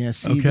 Yeah,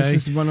 see,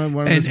 this is one of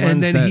those ones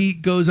and then that he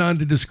goes on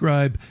to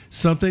describe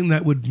something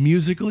that would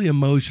musically,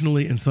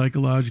 emotionally, and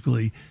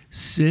psychologically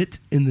sit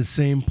in the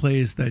same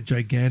place that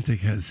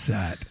Gigantic has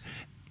sat.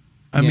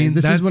 I mean,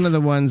 this that's is one of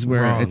the ones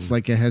where wrong. it's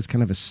like it has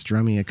kind of a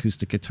strummy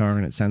acoustic guitar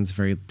and it sounds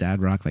very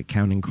dad rock, like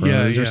Counting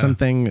Crows or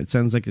something. It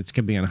sounds like it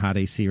could be on Hot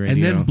AC radio.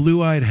 And then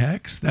Blue Eyed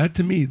Hex, that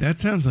to me, that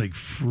sounds like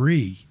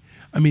Free.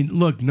 I mean,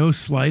 look, no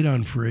slight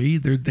on Free.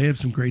 They have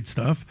some great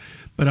stuff,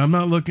 but I'm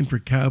not looking for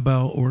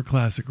cowbell or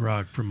classic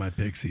rock from my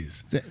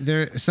Pixies.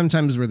 There are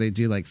sometimes where they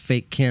do like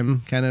fake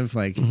Kim, kind of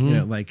like,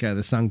 like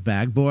the song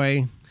Bag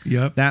Boy.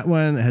 Yep. That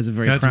one has a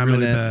very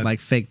prominent, really like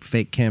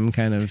fake Kim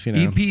kind of,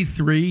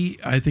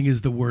 EP3, I think,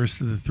 is the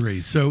worst of the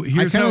three. So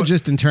here's I kind of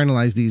just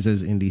internalized these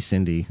as Indie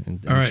Cindy.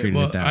 And all right. treated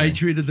Well, it that I way.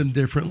 treated them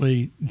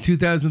differently.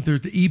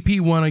 2013,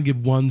 EP1, I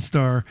give 1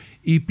 star.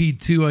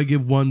 EP2, I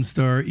give 1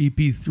 star.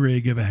 EP3, I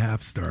give a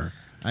half star.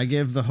 I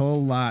give the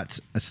whole lot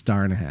a 1.5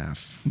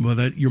 stars.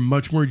 Well, you're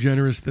much more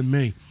generous than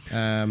me.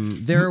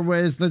 There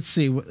was, let's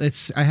see,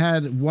 I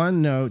had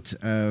one note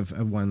of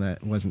one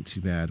that wasn't too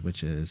bad,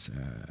 which is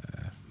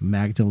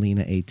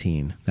Magdalena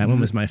 18. That one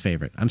was my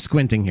favorite. I'm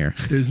squinting here.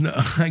 There's no,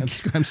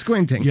 I'm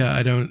squinting.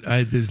 Yeah,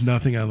 there's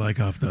nothing I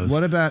like off those.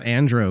 What about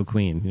Andro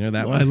Queen? You know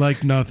that one? I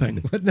like nothing.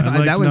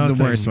 That was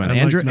the worst one.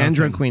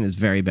 Andro Queen is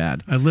very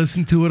bad. I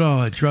listened to it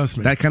all. Trust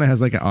me. That kind of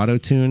has like an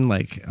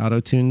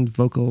auto-tune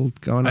vocal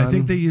going on. I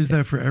think they use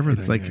that for everything.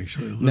 It's like,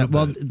 actually.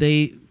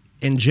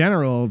 In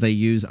general, they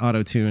use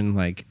auto-tune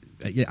like.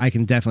 I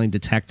can definitely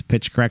detect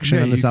pitch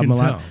correction on this album a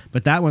lot, tell.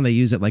 but that one they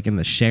use it like in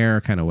the Cher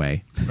kind of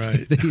way.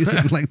 Right. They use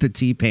it in like the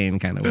T-Pain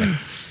kind of way.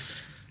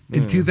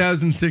 In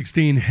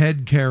 2016,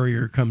 Head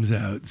Carrier comes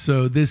out.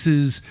 So this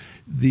is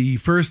the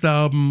first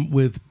album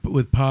with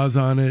Paz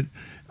on it.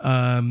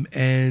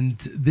 And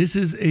this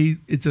is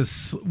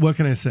what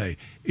can I say?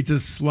 It's a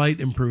slight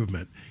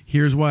improvement.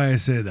 Here's why I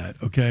say that,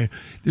 okay?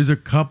 There's a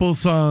couple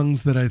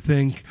songs that I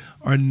think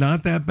are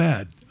not that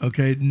bad,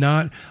 okay?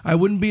 I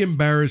wouldn't be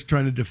embarrassed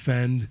trying to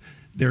defend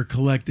their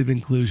collective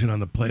inclusion on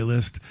the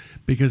playlist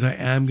because I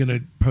am going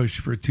to push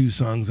for 2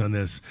 songs on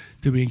this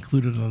to be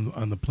included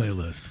on the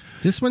playlist.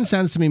 This one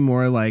sounds to me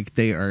more like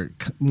they are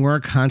more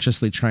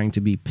consciously trying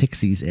to be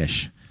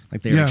Pixies-ish.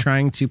 Like they are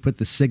trying to put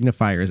the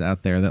signifiers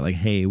out there that like,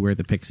 hey, we're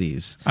the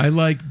Pixies. I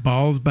like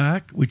Balls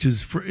Back, which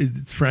is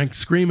it's Frank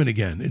screaming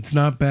again. It's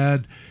not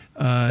bad.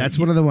 That's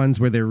one of the ones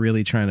where they're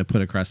really trying to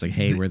put across like,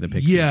 hey, we're the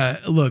Pixies. Yeah,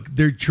 look,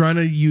 they're trying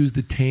to use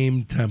the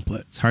Tame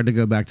template. It's hard to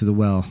go back to the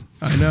well.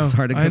 I know. It's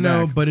hard to go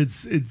back. But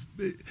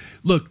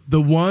look,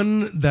 the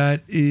one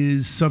that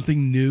is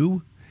something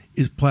new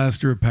is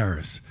Plaster of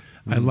Paris.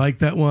 I like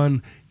that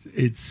one.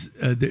 It's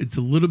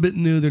a little bit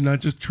new. They're not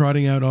just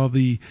trotting out all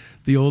the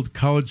old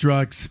college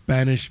rock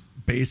Spanish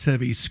bass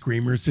heavy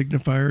screamer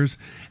signifiers,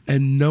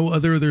 and no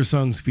other of their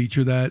songs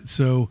feature that.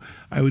 So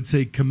I would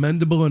say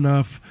commendable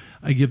enough.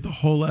 I give the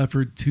whole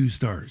effort 2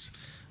 stars.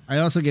 I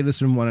also gave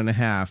this one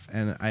 1.5,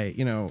 and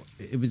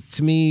it was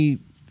to me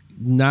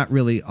not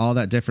really all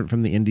that different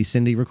from the Indie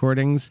Cindy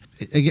recordings.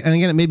 And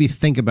again, it made me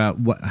think about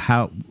what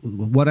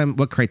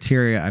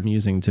criteria I'm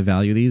using to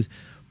value these.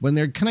 When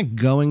they're kind of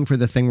going for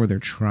the thing where they're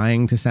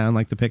trying to sound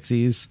like the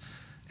Pixies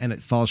and it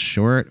falls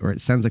short, or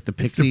it sounds like the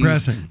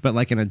Pixies, but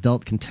like an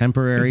adult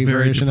contemporary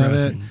version of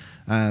it.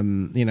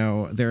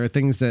 There are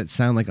things that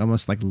sound like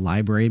almost like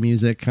library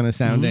music kind of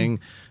sounding.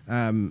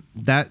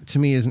 That to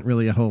me isn't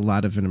really a whole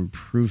lot of an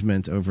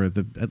improvement over an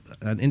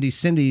Indie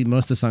Cindy.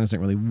 Most of the songs don't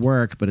really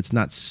work, but it's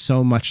not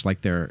so much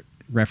like they're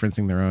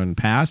referencing their own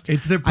past.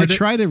 I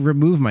try to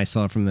remove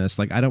myself from this.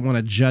 Like I don't want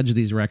to judge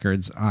these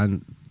records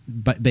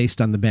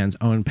based on the band's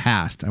own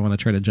past. I want to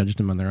try to judge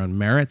them on their own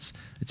merits.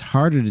 It's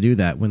harder to do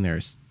that when they're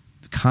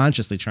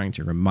consciously trying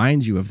to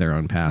remind you of their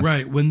own past.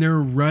 Right. When they're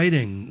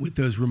writing with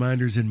those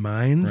reminders in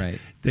mind, Right.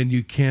 then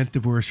you can't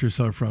divorce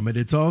yourself from it.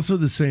 It's also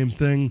the same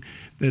thing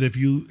that if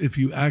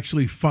you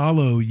actually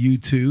follow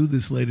U2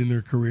 this late in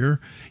their career,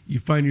 you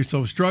find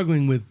yourself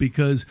struggling with,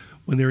 because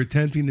when they're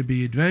attempting to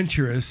be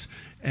adventurous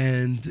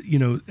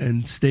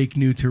and stake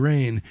new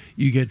terrain,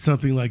 you get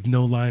something like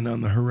No Line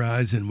on the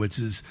Horizon, which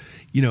is,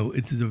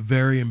 it's a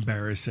very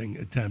embarrassing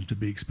attempt to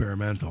be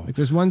experimental. Like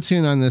there's one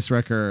tune on this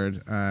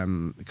record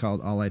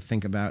called All I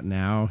Think About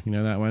Now. You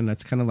know that one?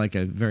 That's kind of like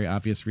a very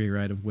obvious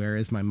rewrite of Where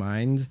Is My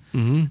Mind?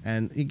 Mm-hmm.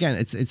 And again,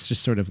 it's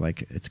just sort of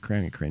like, it's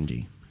kind of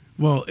cringy.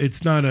 Well,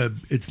 it's not a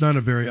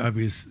very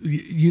obvious,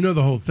 you know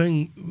the whole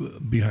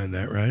thing behind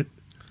that, right?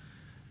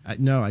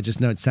 No, I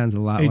just know it sounds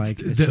a lot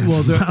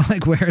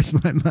like Where's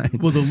My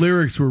Mind? Well, the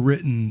lyrics were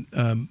written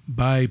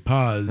by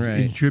Paz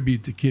Right. in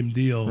tribute to Kim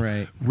Deal,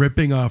 Right.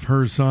 ripping off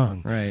her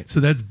song. Right. So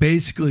that's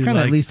basically Kind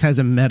of like, at least has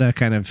a meta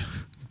kind of.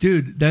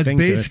 dude, that's thing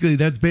to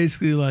it.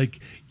 basically like,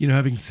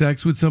 having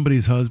sex with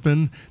somebody's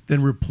husband,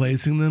 then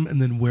replacing them,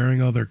 and then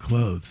wearing all their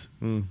clothes.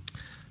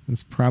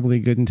 There's probably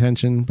good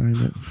intention behind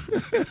it.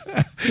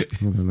 I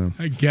don't know.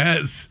 I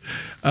guess.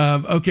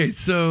 Okay,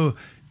 so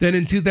then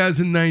in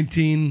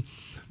 2019,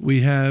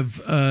 we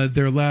have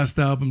their last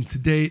album to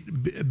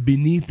date,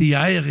 Beneath the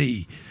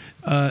Eyrie.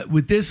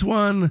 With this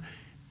one,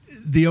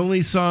 the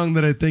only song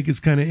that I think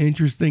is kind of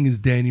interesting is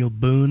Daniel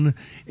Boone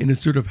in a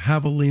sort of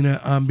Javelina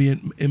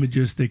ambient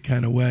imagistic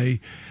kind of way.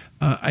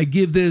 I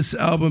give this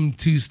album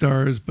 2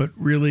 stars, but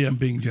really I'm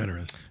being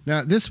generous.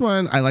 Now, this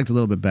one I liked a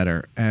little bit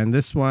better. And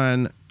this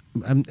one,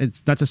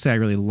 it's not to say I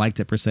really liked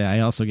it per se. I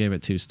also gave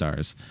it 2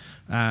 stars.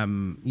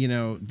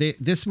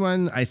 This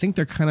one, I think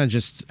they're kind of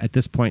just at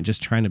this point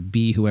just trying to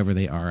be whoever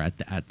they are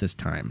at this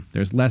time.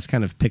 There's less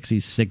kind of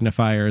Pixies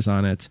signifiers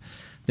on it.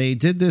 They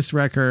did this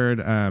record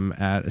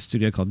at a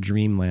studio called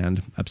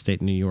Dreamland,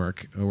 upstate New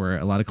York, where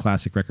a lot of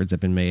classic records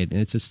have been made.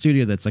 And it's a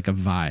studio that's like a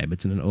vibe.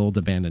 It's in an old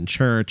abandoned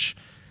church.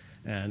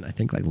 And I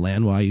think like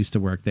Lanois used to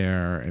work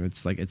there. And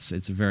it's like it's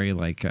a very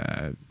like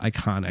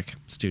iconic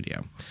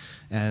studio.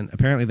 And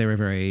apparently they were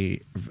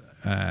very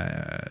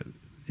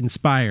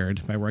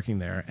inspired by working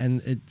there.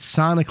 And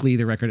sonically,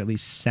 the record at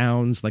least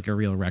sounds like a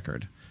real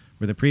record,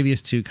 where the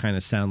previous 2 kind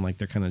of sound like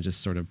they're kind of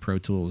just sort of Pro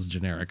Tools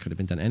generic, could have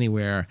been done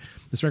anywhere.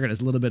 This record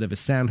has a little bit of a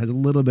sound, has a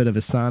little bit of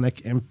a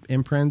sonic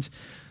imprint.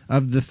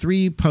 Of the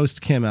 3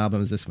 post-Kim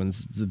albums, this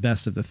one's the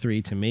best of the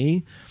 3 to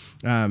me.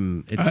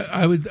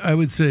 I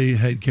would say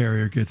Head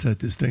Carrier gets that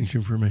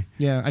distinction for me.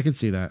 Yeah, I could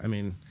see that. I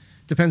mean,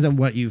 depends on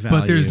what you value.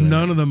 But there's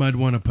none of them I'd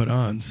want to put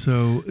on.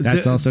 So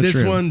that's also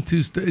this true. One,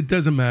 it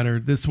doesn't matter.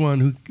 This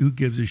one, who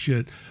gives a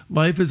shit?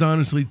 Life is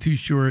honestly too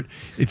short.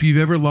 If you've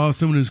ever lost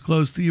someone who's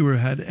close to you or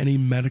had any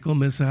medical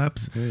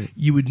mishaps,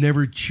 you would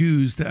never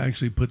choose to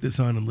actually put this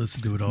on and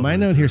listen to it all. My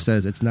note here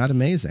says it's not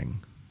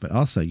amazing, but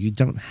also you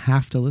don't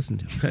have to listen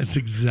to it. That's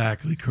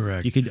exactly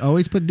correct. You could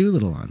always put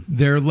Doolittle on.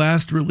 Their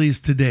last release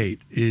to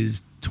date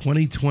is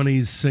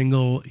 2020's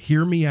single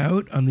Hear Me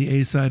Out on the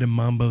A side and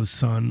Mambo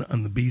Sun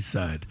on the B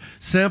side.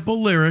 Sample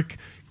lyric,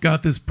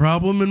 got this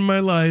problem in my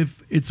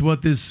life. It's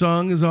what this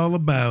song is all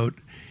about.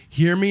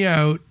 Hear me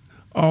out.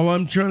 All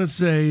I'm trying to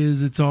say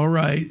is it's all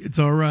right. It's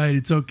all right.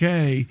 It's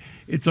okay.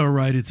 It's all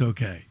right. It's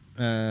okay.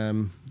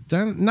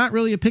 Not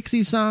really a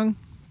Pixies song.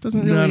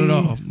 Doesn't really. Not at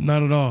all.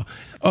 Not at all.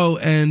 Oh,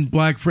 and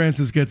Black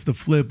Francis Gets the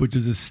Flip, which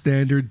is a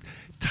standard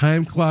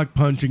time clock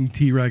punching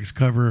T-Rex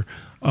cover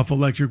off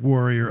Electric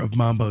Warrior of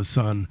Mambo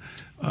Sun.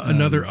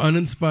 Another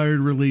uninspired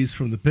release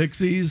from the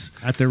Pixies.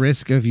 At the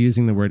risk of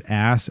using the word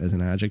ass as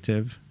an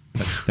adjective,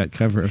 that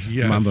cover of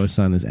Yes. Mambo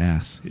Sun is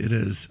ass. It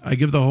is. I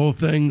give the whole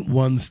thing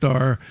 1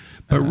 star,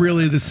 but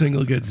really the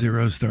single gets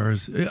 0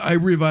 stars. I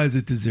revise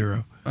it to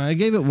 0. I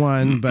gave it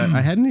 1, but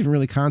I hadn't even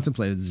really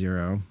contemplated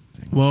 0.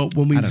 Well,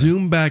 when we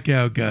zoom back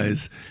out,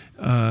 guys,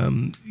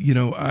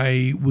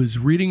 I was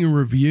reading a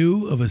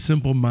review of a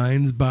Simple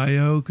Minds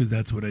bio, because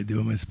that's what I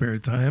do in my spare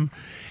time.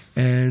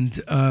 And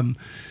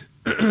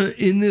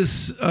in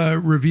this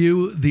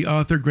review, the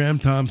author, Graham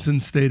Thompson,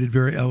 stated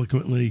very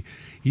eloquently,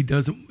 he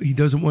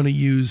doesn't want to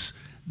use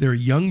their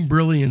young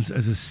brilliance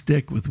as a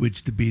stick with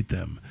which to beat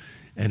them.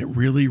 And it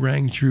really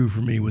rang true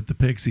for me with the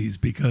Pixies,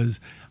 because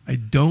I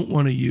don't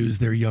want to use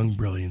their young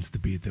brilliance to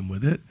beat them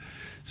with it.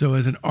 So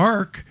as an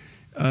arc,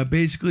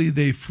 basically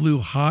they flew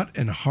hot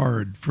and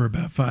hard for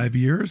about 5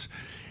 years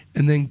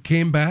and then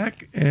came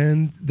back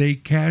and they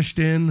cashed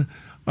in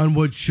on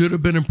what should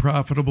have been a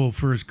profitable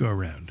first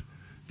go-round.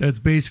 That's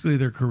basically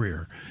their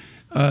career.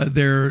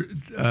 Their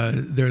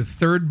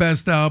third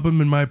best album,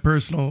 in my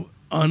personal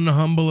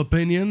unhumble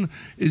opinion,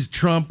 is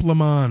Trompe Le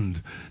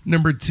Monde.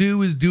 Number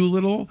 2 is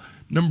Doolittle.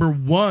 Number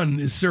 1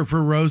 is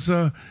Surfer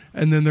Rosa.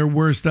 And then their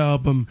worst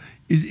album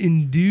is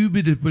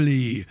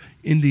indubitably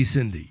Indie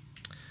Cindy.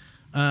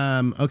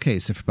 Okay,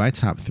 so for my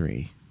top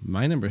 3,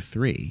 my number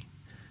 3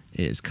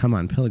 is Come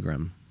On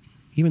Pilgrim,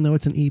 even though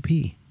it's an EP.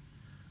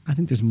 I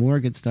think there's more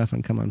good stuff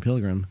on Come On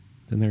Pilgrim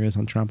than there is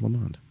on Trompe Le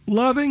Monde.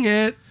 Loving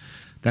it.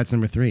 That's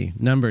number 3.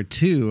 Number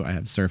 2, I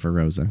have Surfer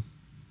Rosa.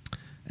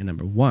 And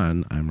number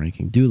 1, I'm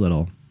ranking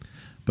Doolittle.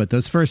 But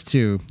those first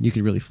two, you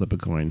could really flip a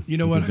coin. You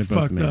know what? I because they're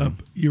both fucked amazing. up.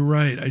 You're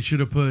right. I should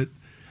have put.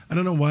 I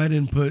don't know why I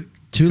didn't put.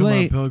 Too Come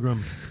late. On,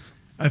 Pilgrim.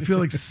 I feel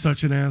like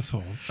such an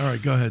asshole. All right,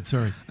 go ahead.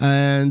 Sorry.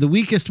 And the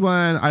weakest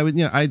one,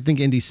 I think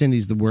Indy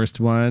Cindy's the worst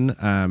one.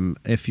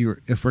 If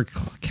we're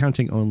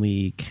counting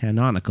only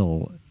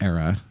canonical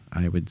era,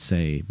 I would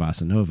say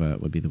Bossa Nova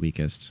would be the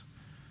weakest.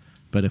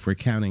 But if we're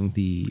counting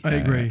I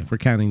agree. If we're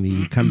counting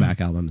the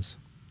comeback albums,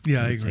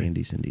 Yeah, I would say agree.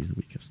 Indy Cindy's the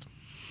weakest.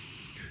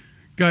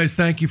 Guys,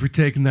 thank you for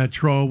taking that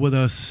troll with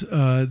us.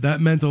 That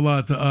meant a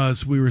lot to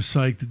us. We were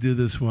psyched to do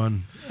this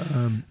one.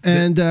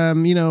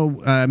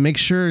 Make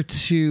sure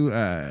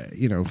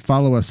to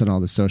follow us on all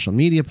the social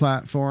media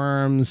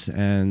platforms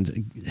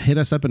and hit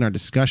us up in our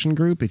discussion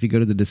group. If you go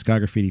to the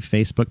Discography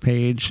Facebook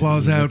page,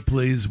 Claws out,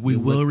 please. We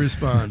will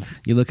respond.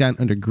 You look out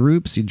under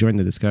groups, you join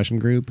the discussion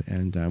group,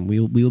 and we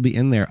will be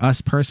in there.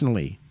 Us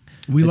personally.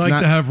 We It's like not-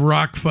 to have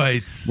rock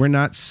fights. We're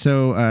not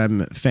so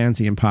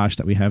fancy and posh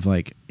that we have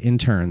like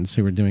interns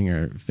who are doing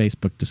our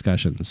Facebook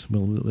discussions.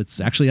 Well,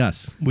 it's actually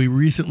us. We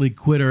recently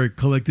quit our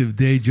collective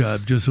day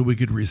job just so we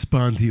could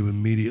respond to you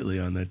immediately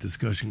on that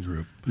discussion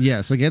group. Yeah,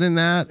 so get in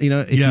that.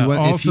 If Yeah, you want,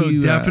 also if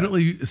you,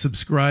 definitely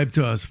subscribe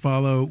to us.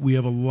 Follow. We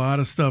have a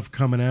lot of stuff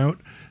coming out,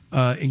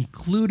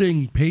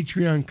 including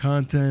Patreon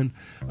content,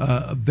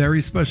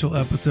 very special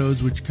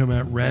episodes which come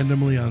out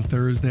randomly on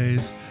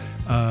Thursdays.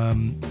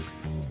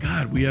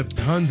 God, we have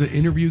tons of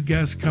interview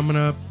guests coming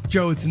up.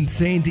 Joe, it's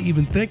insane to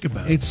even think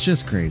about. It's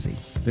just crazy.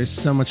 There's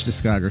so much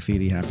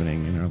Discography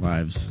happening in our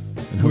lives,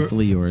 and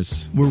hopefully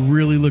yours. We're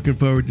really looking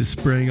forward to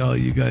spraying all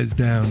you guys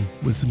down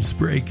with some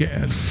spray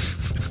cans.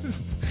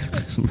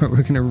 We're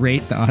going to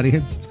rate the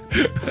audience.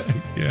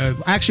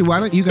 Yes. Actually, why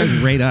don't you guys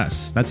rate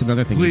us? That's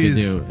another thing Please.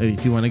 you could do.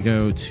 If you want to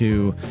go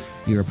to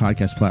your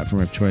podcast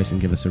platform of choice and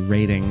give us a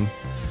rating,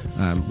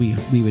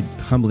 we would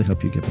humbly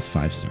hope you give us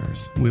 5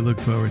 stars. We look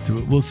forward to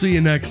it. We'll see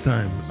you next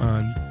time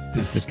on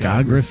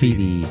Discography.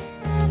 Discography.